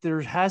fact that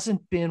there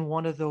hasn't been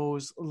one of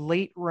those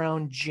late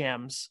round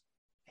gems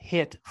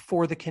hit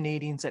for the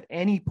Canadiens at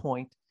any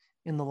point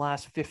in the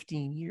last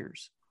 15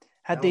 years.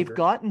 Had Gallagher. they've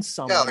gotten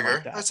someone Gallagher,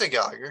 like that, I'd say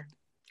Gallagher.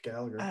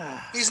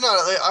 He's not.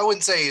 I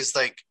wouldn't say he's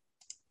like,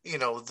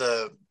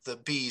 the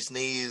bee's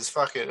knees.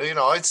 Fuck it.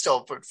 I'd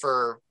still put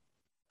for.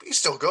 He's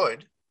still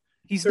good.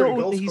 He's no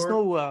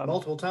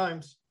multiple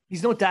times.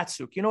 He's no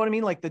Datsuk. You know what I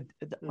mean? Like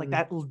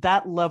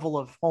that level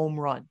of home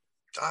run.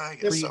 I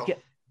guess so.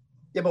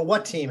 Yeah, but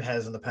what team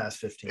has in the past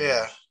 15 years?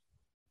 Yeah.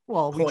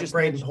 Well, we just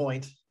Brayden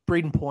Point.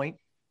 Brayden Point.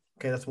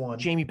 Okay, that's one.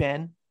 Jamie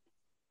Benn.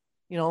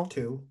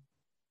 2.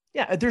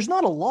 Yeah, there's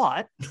not a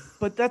lot,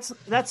 but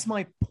that's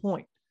my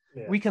point.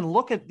 Yeah. We can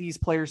look at these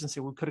players and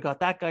say we could have got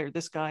that guy or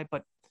this guy,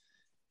 but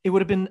it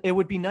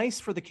would be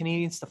nice for the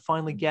Canadiens to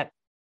finally get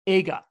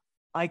a guy.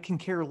 I can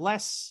care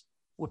less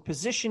what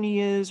position he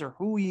is or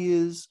who he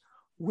is,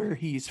 where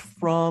he's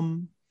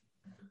from.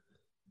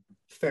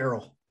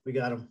 Farrell, we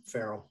got him.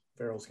 Farrell's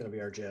going to be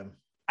our gem.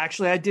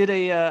 Actually, I did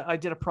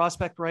a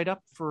prospect write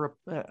up for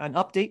an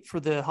update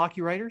for the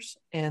hockey writers,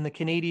 and the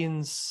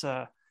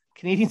Canadiens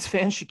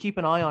fans should keep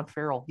an eye on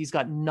Farrell. He's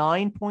got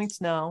 9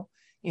 points now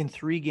in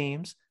 3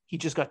 games. He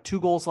just got 2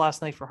 goals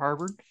last night for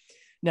Harvard.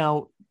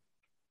 Now,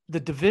 the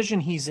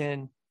division he's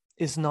in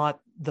is not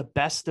the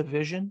best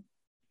division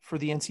for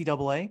the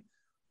NCAA,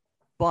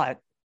 but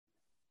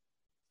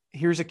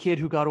here's a kid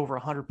who got over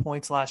 100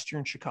 points last year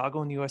in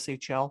Chicago in the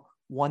USHL,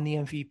 won the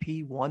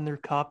MVP, won their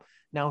cup.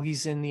 Now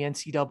he's in the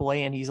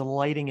NCAA and he's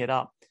lighting it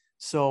up.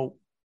 So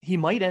he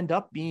might end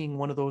up being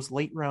one of those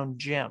late round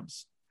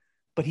gems,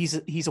 but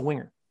he's a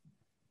winger.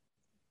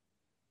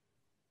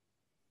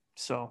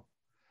 So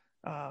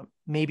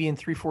maybe in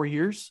 3-4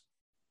 years,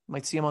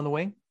 might see him on the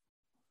wing.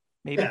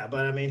 Maybe. Yeah,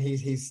 but I mean,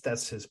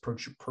 that's his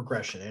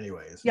progression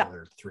anyways. Yeah.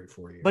 Another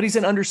 3-4 years. But he's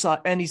an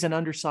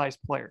undersized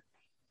player.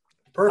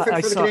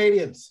 Perfect for the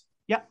Canadiens.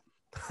 Yeah.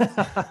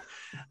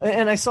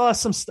 And I saw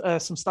some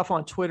stuff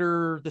on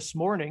Twitter this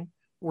morning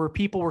where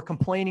people were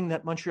complaining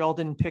that Montreal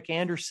didn't pick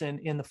Anderson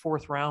in the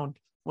 4th round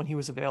when he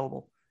was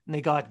available, and they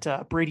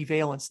got Brady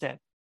Vale instead.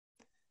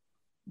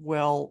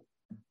 Well,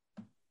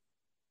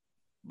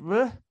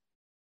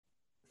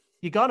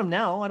 you got him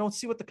now. I don't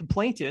see what the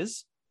complaint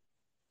is.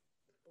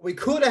 We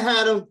could have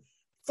had him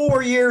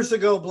 4 years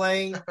ago,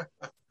 Blaine.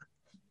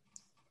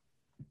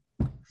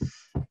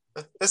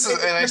 This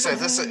is, and I said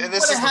this, and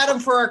this is had the, him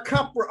for our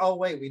cup. Oh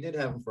wait, we did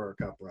have him for our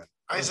cup run.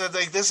 I said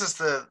like this is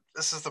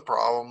the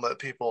problem that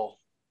people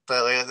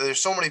that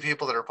there's so many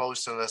people that are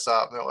posting this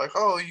up. And they're like,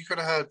 oh, you could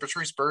have had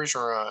Patrice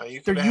Bergeron.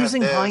 You could have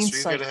had this.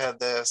 Hindsight. You could have had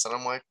this, and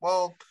I'm like,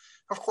 well,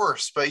 of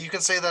course, but you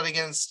can say that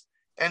against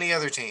any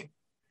other team.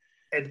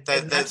 And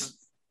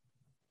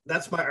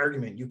that's my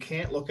argument. You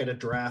can't look at a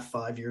draft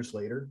 5 years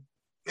later,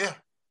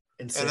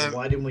 and say,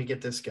 why didn't we get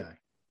this guy?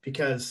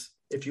 Because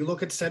if you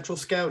look at central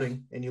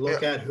scouting and you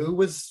look at who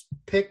was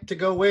picked to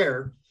go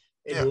where,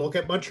 and you look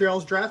at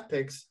Montreal's draft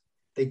picks,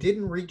 they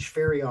didn't reach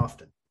very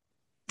often.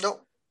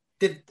 Nope.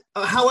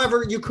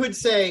 However, you could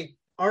say,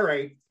 all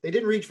right, they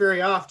didn't reach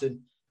very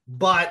often,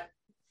 but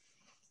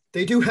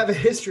they do have a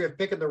history of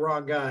picking the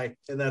wrong guy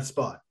in that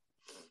spot,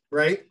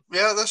 right?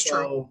 Yeah, that's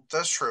true.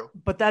 That's true.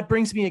 But that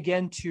brings me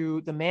again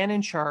to the man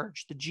in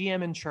charge, the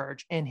GM in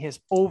charge, and his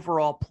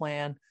overall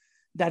plan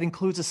that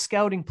includes a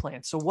scouting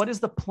plan. So what is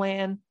the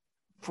plan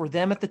for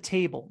them at the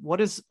table?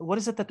 What is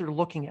it that they're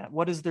looking at?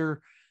 What is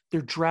their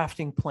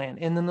drafting plan?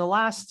 And then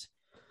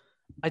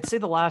I'd say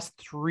the last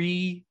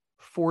 3-4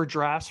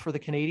 drafts for the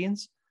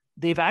Canadiens,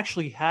 they've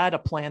actually had a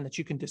plan that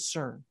you can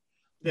discern.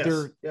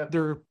 Yes.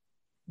 They're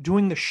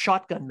doing the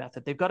shotgun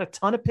method. They've got a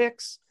ton of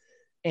picks,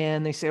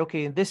 and they say,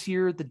 okay, this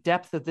year the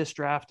depth of this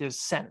draft is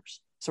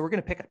centers, so we're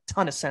going to pick a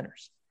ton of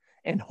centers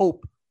and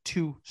hope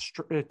to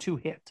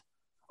hit.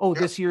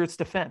 This year it's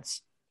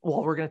defense.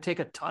 Well, we're going to take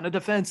a ton of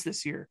defense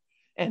this year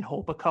and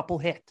hope a couple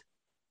hit.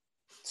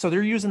 So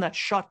they're using that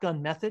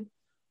shotgun method,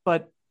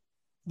 but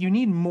you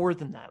need more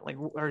than that. Like,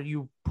 are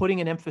you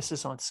putting an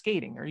emphasis on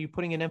skating? Are you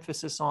putting an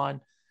emphasis on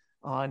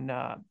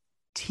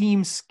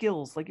team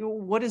skills? Like,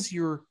 what is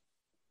your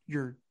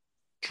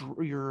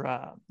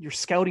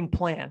scouting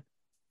plan,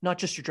 not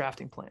just your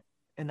drafting plan?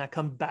 And that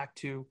comes back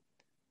to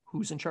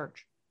who's in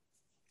charge.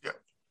 Yeah.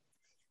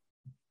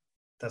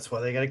 That's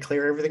why they got to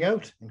clear everything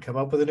out and come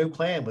up with a new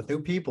plan with new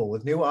people,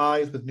 with new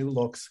eyes, with new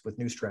looks, with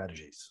new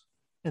strategies.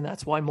 And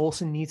that's why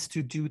Molson needs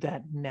to do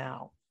that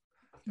now.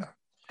 Yeah.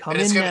 Come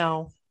in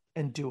now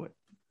and do it.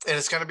 And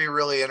it's going to be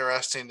really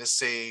interesting to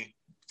see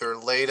their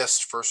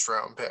latest first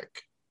round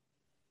pick.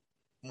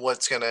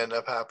 What's going to end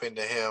up happening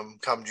to him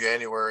come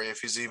January, if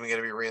he's even going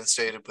to be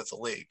reinstated with the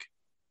league.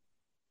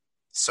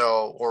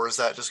 So, or is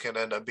that just going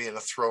to end up being a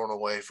thrown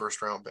away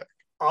first round pick?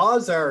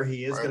 Odds are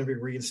he is going to be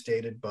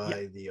reinstated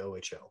by the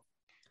OHL.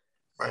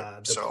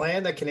 Right. The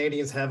plan that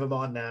Canadians have him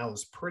on now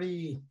is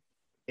pretty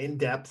in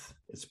depth.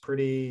 It's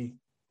pretty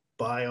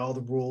by all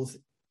the rules.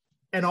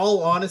 In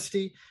all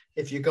honesty,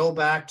 if you go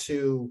back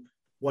to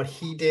what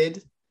he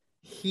did,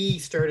 he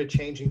started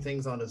changing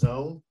things on his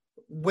own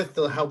with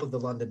the help of the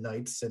London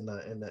Knights and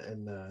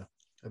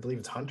I believe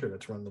it's Hunter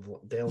that's run the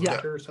Dale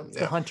Hunter or something.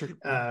 The Hunter.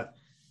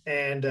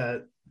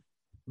 And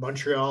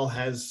Montreal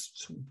has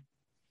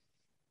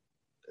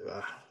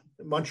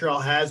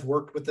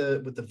worked with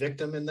the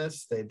victim in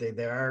this.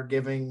 They are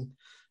giving,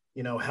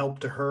 help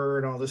to her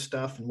and all this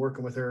stuff and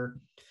working with her.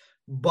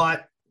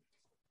 But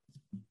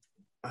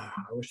I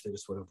wish they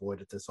just would have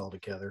avoided this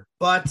altogether.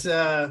 But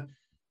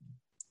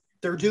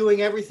they're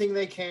doing everything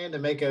they can to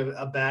make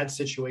a bad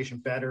situation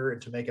better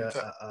and to make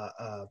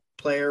a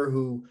player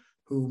who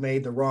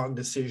made the wrong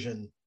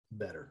decision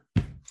better.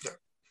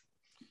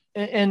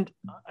 And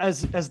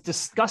as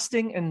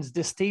disgusting and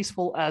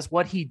distasteful as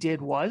what he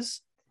did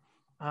was,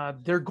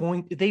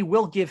 they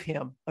will give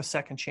him a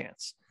second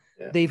chance.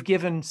 Yeah. They've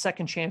given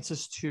second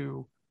chances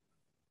to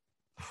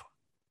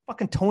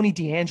fucking Tony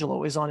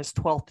DeAngelo is on his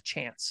 12th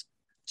chance.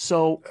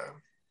 So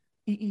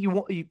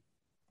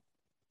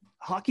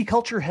hockey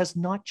culture has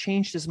not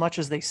changed as much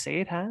as they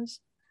say it has.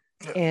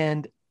 Yeah.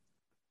 And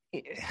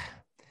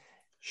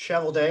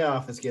Shovel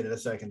Dayoff is getting a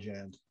second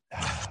chance.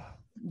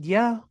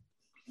 Yeah.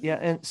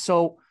 And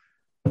so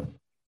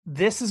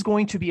this is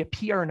going to be a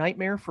PR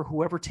nightmare for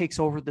whoever takes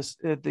over this,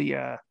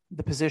 the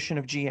position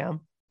of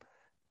GM.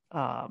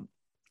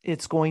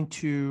 It's going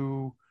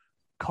to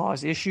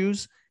cause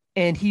issues,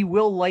 and he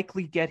will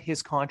likely get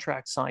his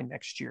contract signed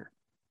next year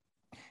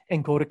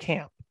and go to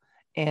camp.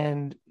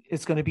 And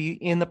it's going to be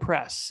in the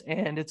press,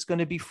 and it's going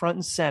to be front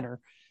and center.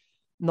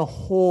 And the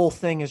whole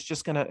thing is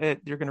just they're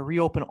going to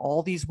reopen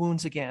all these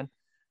wounds again.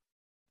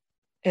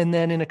 And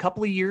then in a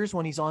couple of years,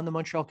 when he's on the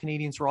Montreal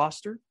Canadiens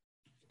roster,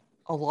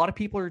 a lot of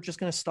people are just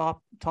going to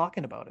stop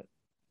talking about it.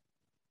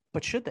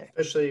 But should they?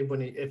 Especially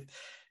when if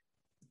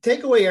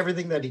take away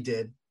everything that he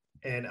did,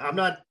 and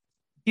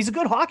he's a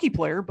good hockey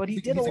player, but he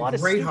did a lot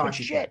of stupid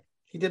shit. Player.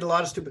 He did a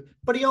lot of stupid,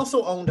 but he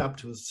also owned up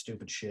to his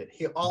stupid shit.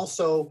 He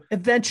also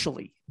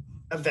eventually.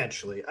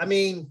 I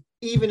mean,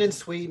 even in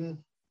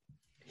Sweden,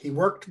 he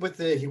worked with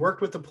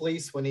the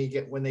police when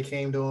they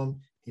came to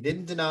him. He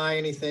didn't deny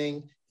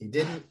anything. He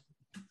didn't.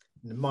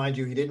 Mind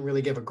you, he didn't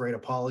really give a great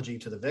apology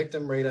to the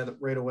victim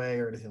right away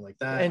or anything like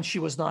that. And she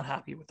was not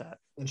happy with that.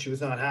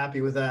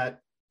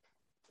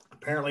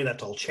 Apparently,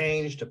 that's all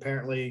changed.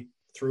 Apparently,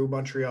 through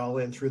Montreal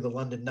and through the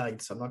London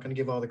Knights. I'm not going to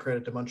give all the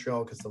credit to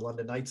Montreal because the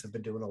London Knights have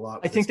been doing a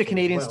lot. I think the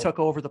Canadians took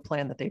over the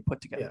plan that they put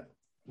together. Yeah,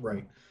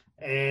 right.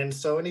 And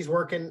he's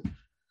working.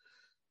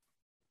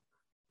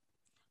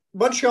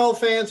 Montreal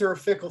fans are a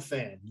fickle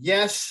fan.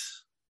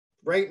 Yes,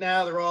 right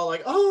now they're all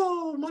like,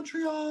 oh,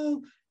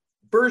 Montreal.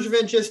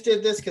 Bergevin just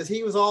did this because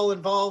he was all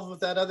involved with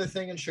that other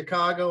thing in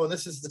Chicago, and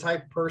this is the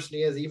type of person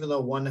he is, even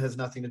though one has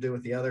nothing to do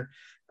with the other.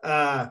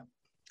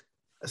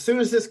 As soon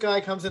as this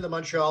guy comes into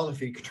Montreal, and if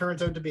he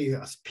turns out to be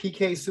a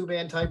PK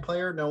Subban type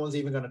player, no one's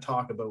even going to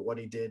talk about what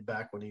he did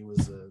back when he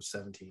was a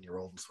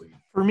 17-year-old in Sweden.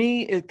 For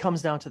me, it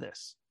comes down to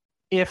this.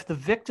 If the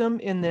victim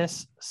in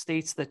this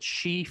states that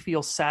she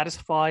feels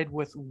satisfied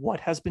with what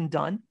has been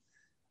done,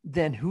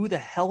 then who the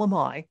hell am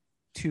I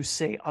to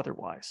say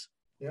otherwise?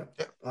 Yeah,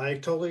 I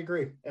totally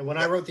agree. And when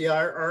I wrote the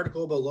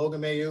article about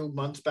Logan Mailloux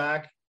months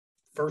back,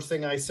 first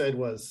thing I said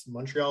was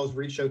Montreal has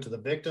reached out to the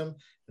victim,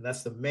 and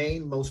that's the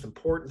most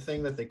important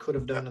thing that they could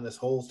have done in this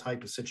whole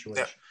type of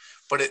situation.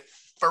 Yeah.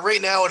 But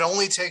right now, it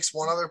only takes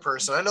one other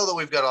person. I know that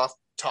we've got off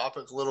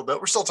topic a little bit.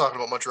 We're still talking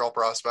about Montreal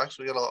prospects.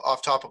 We got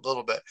off topic a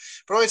little bit,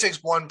 but it only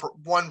takes one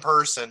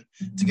person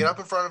to get up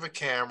in front of a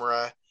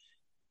camera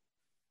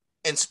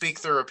and speak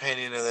their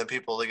opinion, and then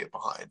people to get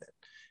behind it.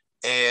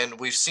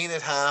 And we've seen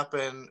it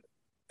happen.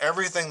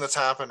 Everything that's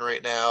happened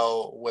right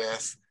now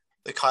with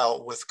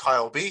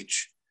Kyle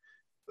Beach,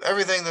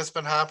 everything that's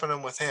been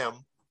happening with him,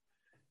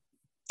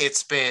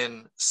 it's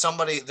been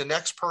the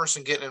next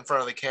person getting in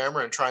front of the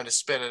camera and trying to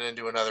spin it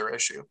into another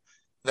issue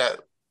that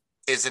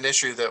is an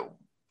issue that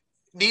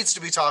needs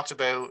to be talked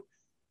about,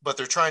 but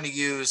they're trying to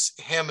use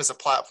him as a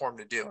platform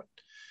to do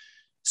it.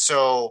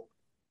 So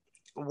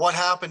what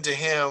happened to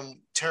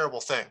him, terrible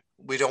thing.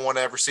 We don't want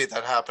to ever see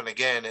that happen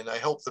again. And I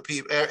hope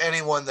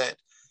anyone that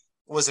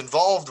was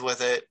involved with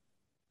it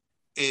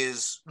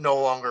is no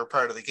longer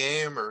part of the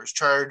game or is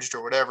charged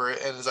or whatever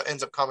and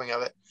ends up coming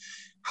of it.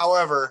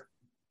 However,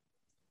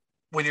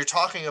 when you're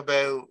talking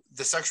about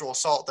the sexual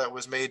assault that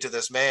was made to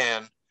this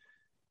man,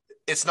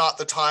 it's not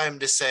the time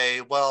to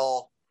say,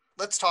 well,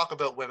 let's talk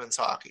about women's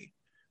hockey,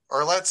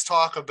 or let's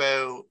talk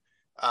about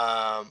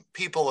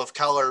people of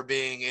color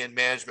being in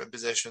management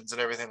positions and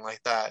everything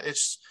like that.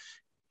 It's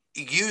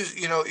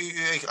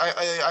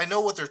I know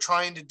what they're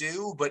trying to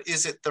do, but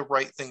is it the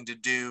right thing to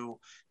do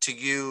to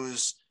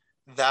use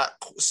that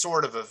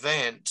sort of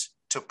event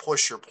to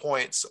push your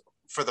points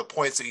for the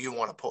points that you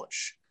want to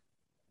push?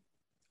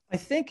 I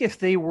think if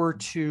they were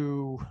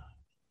to,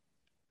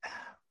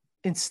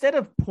 instead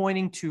of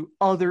pointing to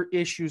other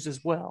issues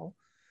as well,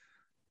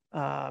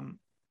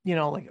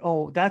 like,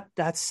 oh,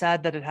 that's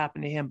sad that it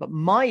happened to him, but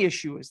my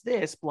issue is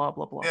this, blah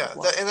blah blah. Yeah,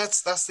 blah. And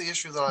that's the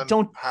issue that I'm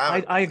don't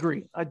having. I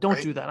agree. I don't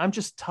right? do that. I'm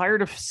just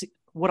tired of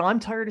what I'm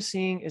tired of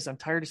seeing is I'm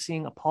tired of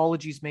seeing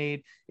apologies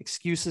made,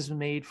 excuses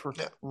made for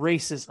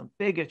racism,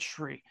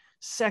 bigotry,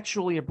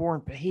 sexually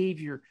abhorrent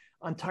behavior.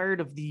 I'm tired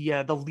of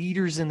the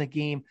leaders in the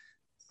game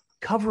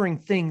covering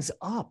things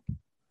up.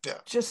 Yeah.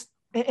 Just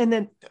and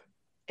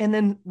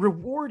then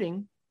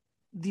rewarding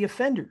the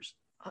offenders.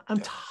 I'm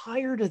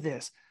tired of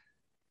this.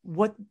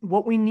 What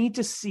we need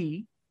to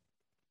see,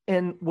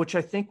 and which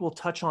I think will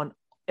touch on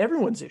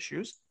everyone's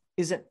issues,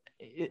 is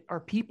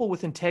are people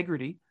with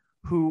integrity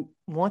who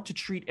want to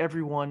treat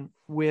everyone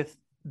with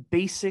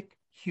basic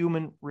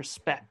human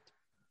respect.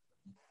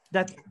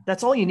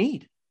 That's all you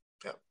need.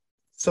 Yeah.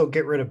 So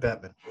get rid of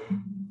Bettman.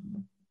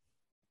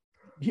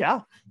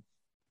 Yeah,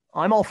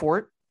 I'm all for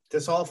it.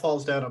 This all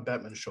falls down on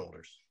Bettman's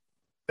shoulders.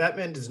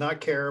 Bettman does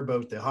not care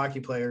about the hockey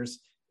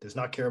players, does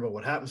not care about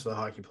what happens to the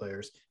hockey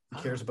players.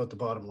 He cares about the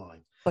bottom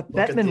line. But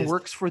Bettman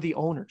works for the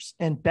owners,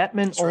 and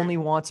Bettman only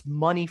wants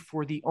money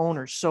for the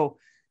owners. So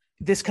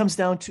this comes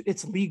down to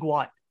it's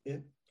league-wide. Yeah.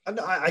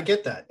 I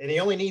get that, and he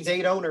only needs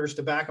 8 owners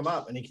to back him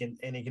up, and he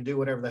can do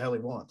whatever the hell he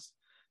wants.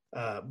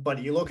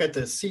 But you look at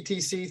the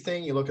CTC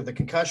thing, you look at the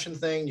concussion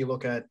thing, you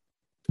look at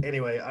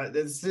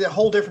it's a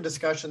whole different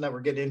discussion that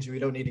we're getting into. We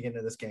don't need to get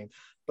into this game,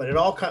 but it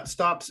all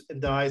stops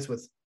and dies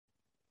with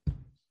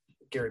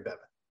Gary Bettman.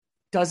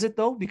 Does it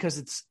though?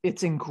 Because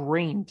it's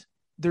ingrained.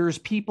 There's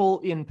people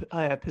in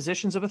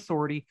positions of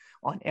authority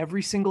on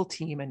every single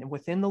team and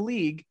within the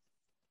league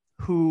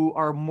who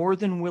are more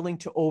than willing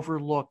to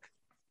overlook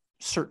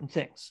certain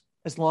things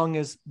as long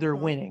as they're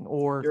winning.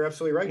 Or you're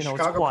absolutely right.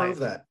 Chicago proved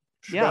that.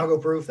 Chicago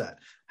proved that.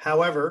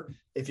 However,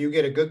 if you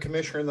get a good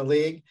commissioner in the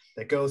league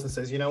that goes and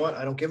says, you know what,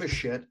 I don't give a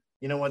shit.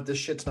 You know what, this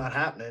shit's not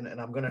happening,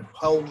 and I'm going to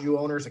hold you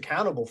owners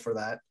accountable for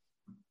that.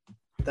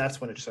 That's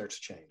when it starts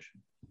to change.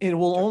 It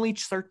will only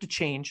start to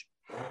change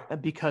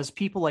because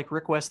people like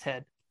Rick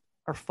Westhead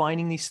are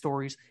finding these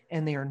stories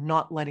and they are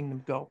not letting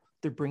them go.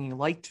 They're bringing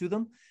light to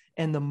them.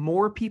 And the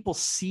more people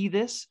see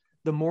this,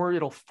 the more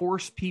it'll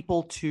force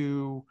people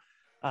to,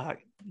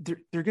 they're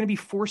going to be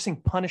forcing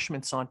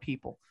punishments on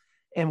people.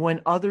 And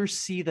when others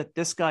see that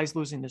this guy's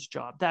losing his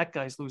job, that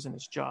guy's losing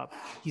his job,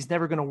 he's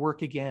never going to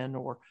work again,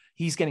 or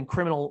he's going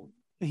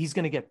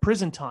to get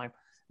prison time,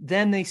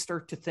 then they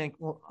start to think,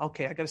 well,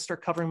 okay, I got to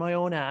start covering my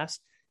own ass.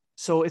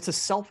 So it's a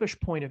selfish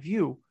point of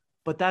view,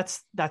 but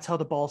that's how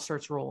the ball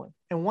starts rolling.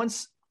 And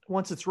once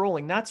it's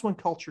rolling, that's when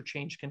culture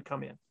change can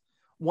come in.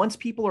 Once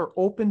people are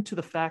open to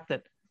the fact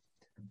that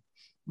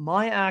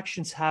my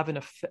actions have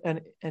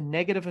a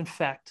negative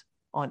effect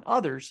on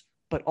others,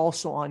 but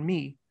also on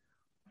me,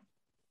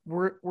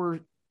 we're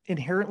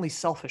inherently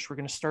selfish. We're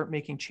going to start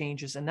making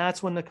changes, and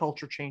that's when the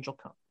culture change will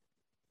come.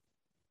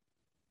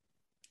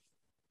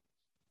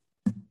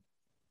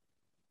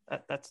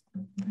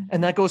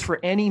 That goes for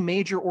any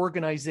major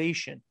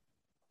organization.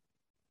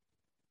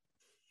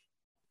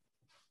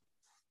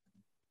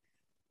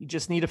 You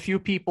just need a few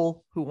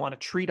people who want to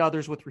treat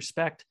others with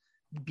respect,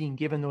 being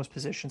given those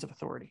positions of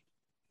authority.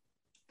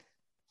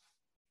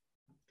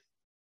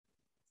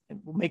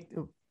 And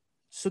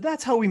so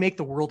that's how we make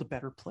the world a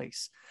better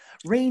place.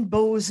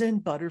 Rainbows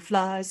and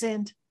butterflies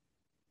and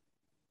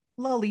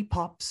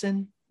lollipops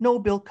and no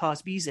Bill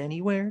Cosby's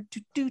anywhere.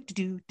 Do.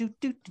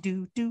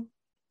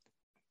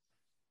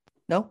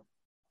 No?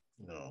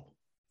 No.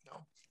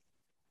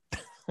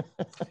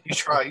 You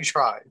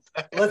tried.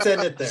 Let's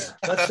end it there.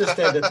 Let's just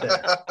end it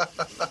there.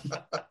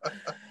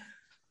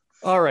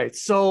 All right.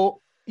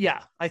 So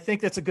yeah, I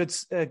think that's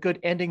a good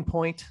ending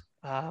point.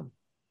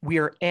 We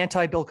are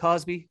anti-Bill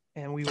Cosby,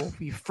 and we will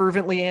be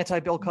fervently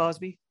anti-Bill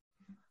Cosby.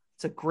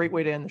 It's a great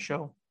way to end the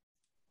show.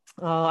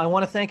 I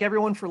want to thank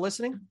everyone for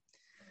listening.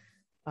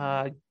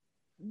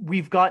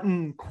 We've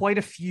gotten quite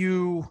a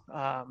few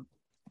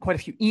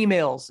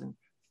emails and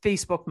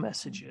Facebook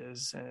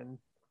messages and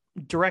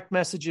direct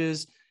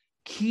messages.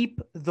 Keep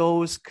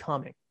those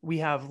coming. We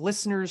have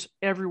listeners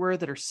everywhere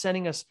that are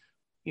sending us,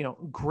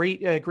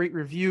 great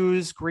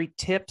reviews, great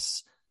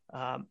tips,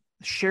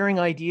 sharing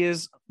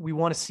ideas. We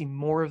want to see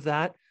more of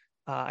that.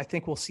 I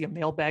think we'll see a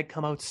mailbag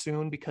come out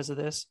soon because of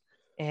this.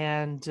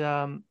 And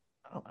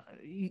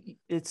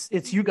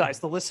it's you guys,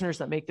 the listeners,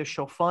 that make this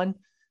show fun.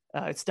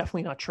 It's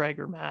definitely not Treg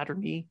or Matt or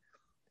me,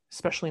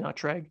 especially not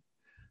Treg.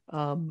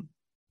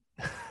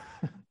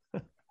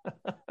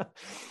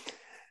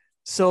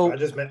 So I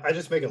just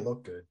make it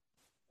look good.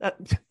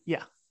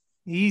 Yeah,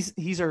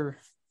 he's our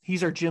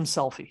Jim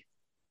Selfie.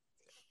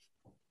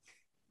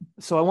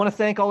 So I want to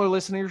thank all our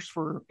listeners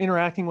for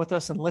interacting with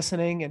us and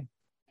listening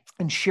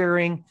and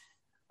sharing.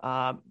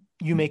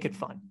 You make it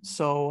fun.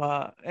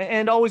 So,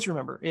 and always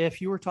remember,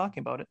 if you were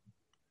talking about it,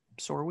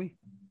 so are we.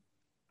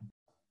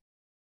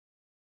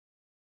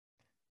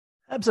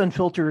 Habs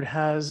Unfiltered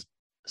has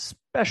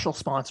special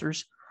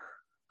sponsors.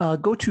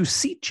 Go to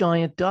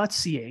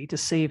seatgiant.ca to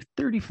save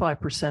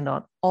 35%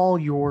 on all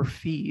your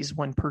fees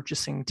when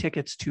purchasing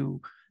tickets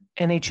to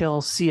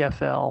NHL,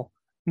 CFL,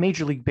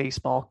 Major League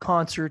Baseball,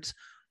 concerts,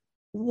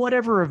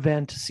 whatever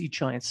event Seat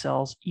Giant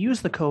sells.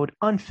 Use the code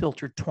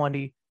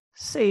UNFILTERED20,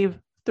 save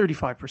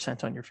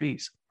 35% on your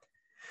fees.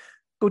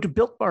 Go to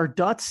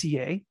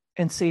builtbar.ca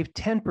and save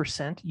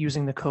 10%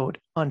 using the code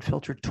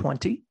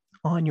UNFILTERED20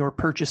 on your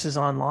purchases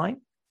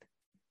online.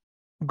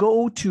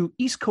 Go to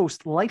East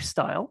Coast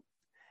Lifestyle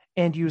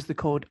and use the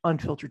code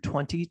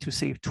UNFILTERED20 to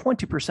save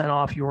 20%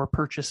 off your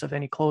purchase of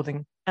any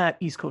clothing at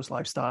East Coast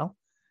Lifestyle.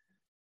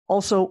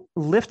 Also,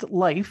 Lift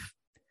Life.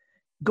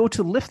 Go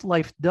to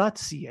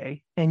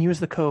liftlife.ca and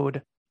use the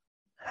code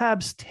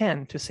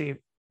HABS10 to save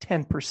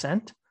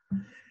 10%.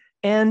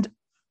 And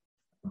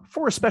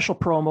for a special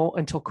promo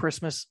until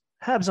Christmas,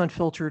 Habs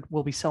Unfiltered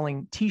will be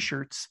selling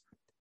t-shirts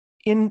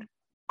in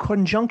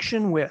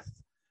conjunction with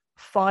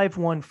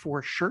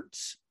 514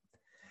 shirts.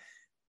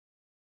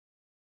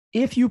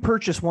 If you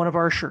purchase one of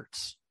our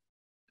shirts,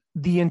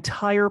 the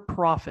entire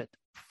profit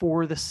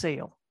for the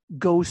sale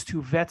goes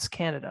to Vets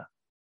Canada.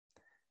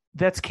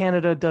 Vets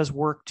Canada does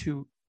work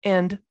to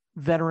end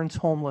veterans'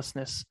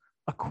 homelessness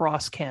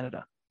across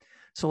Canada.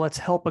 So let's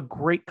help a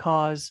great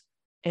cause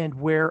and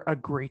wear a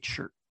great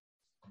shirt.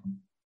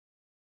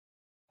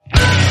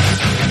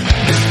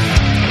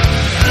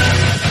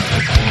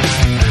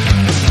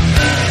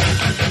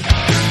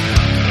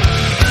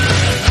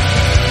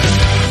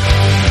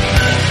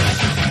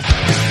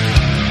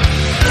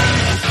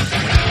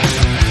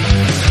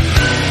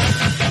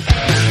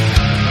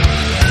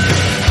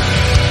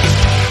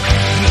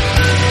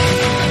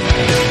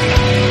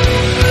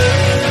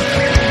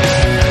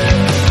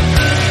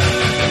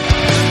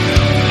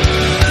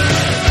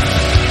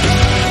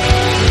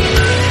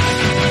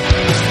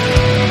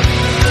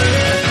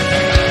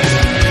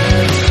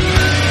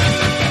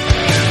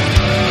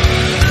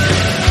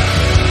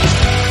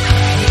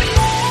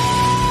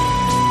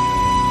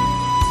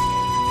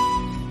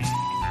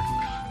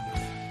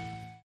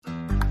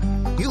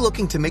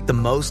 Looking to make the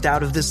most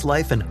out of this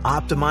life and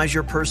optimize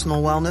your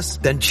personal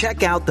wellness? Then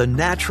check out the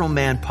Natural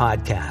Man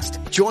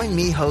Podcast. Join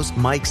me, host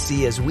Mike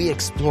C., as we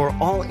explore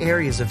all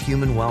areas of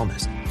human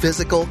wellness,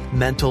 physical,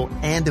 mental,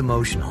 and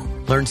emotional.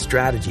 Learn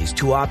strategies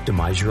to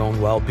optimize your own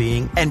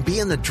well-being and be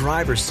in the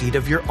driver's seat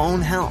of your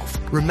own health.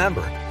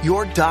 Remember,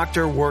 your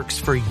doctor works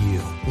for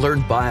you.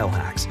 Learn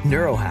biohacks,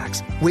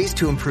 neurohacks, ways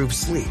to improve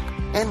sleep,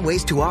 and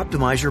ways to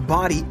optimize your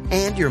body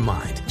and your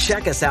mind.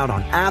 Check us out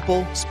on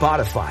Apple,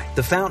 Spotify,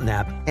 the Fountain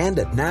app, and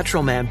at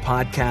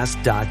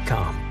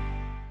naturalmanpodcast.com.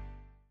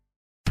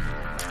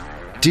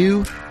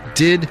 Do,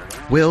 Did,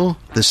 Will,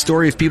 the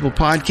Story of People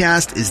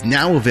podcast is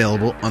now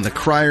available on the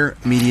Crier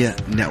Media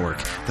Network.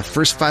 The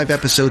first 5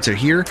 episodes are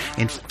here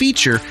and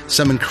feature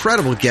some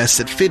incredible guests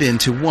that fit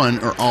into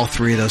one or all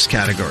 3 of those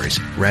categories.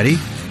 Ready?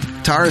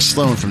 Tara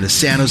Sloan from the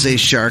San Jose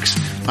Sharks,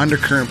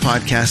 Undercurrent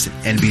podcast at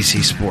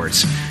NBC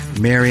Sports.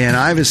 Marianne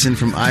Iveson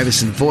from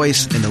Iveson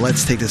Voice and the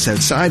Let's Take This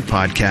Outside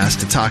podcast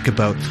to talk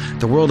about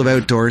the world of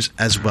outdoors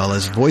as well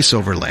as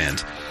voiceover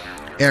land.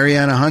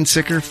 Ariana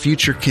Hunsicker,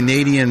 future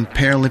Canadian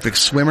Paralympic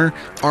swimmer,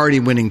 already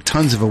winning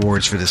tons of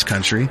awards for this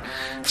country.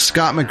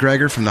 Scott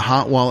McGregor from the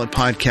Hot Wallet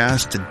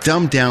podcast to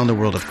dumb down the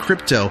world of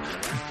crypto,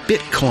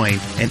 Bitcoin,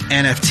 and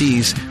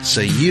NFTs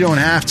so you don't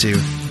have to.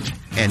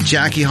 And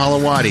Jackie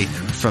Holowati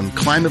from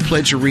Climate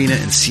Pledge Arena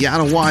in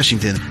Seattle,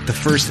 Washington, the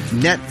first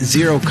net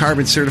zero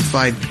carbon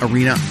certified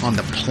arena on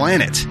the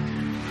planet.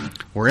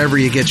 Wherever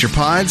you get your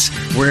pods,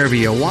 wherever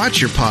you watch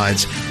your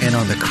pods, and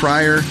on the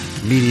Crier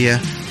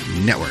Media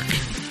Network.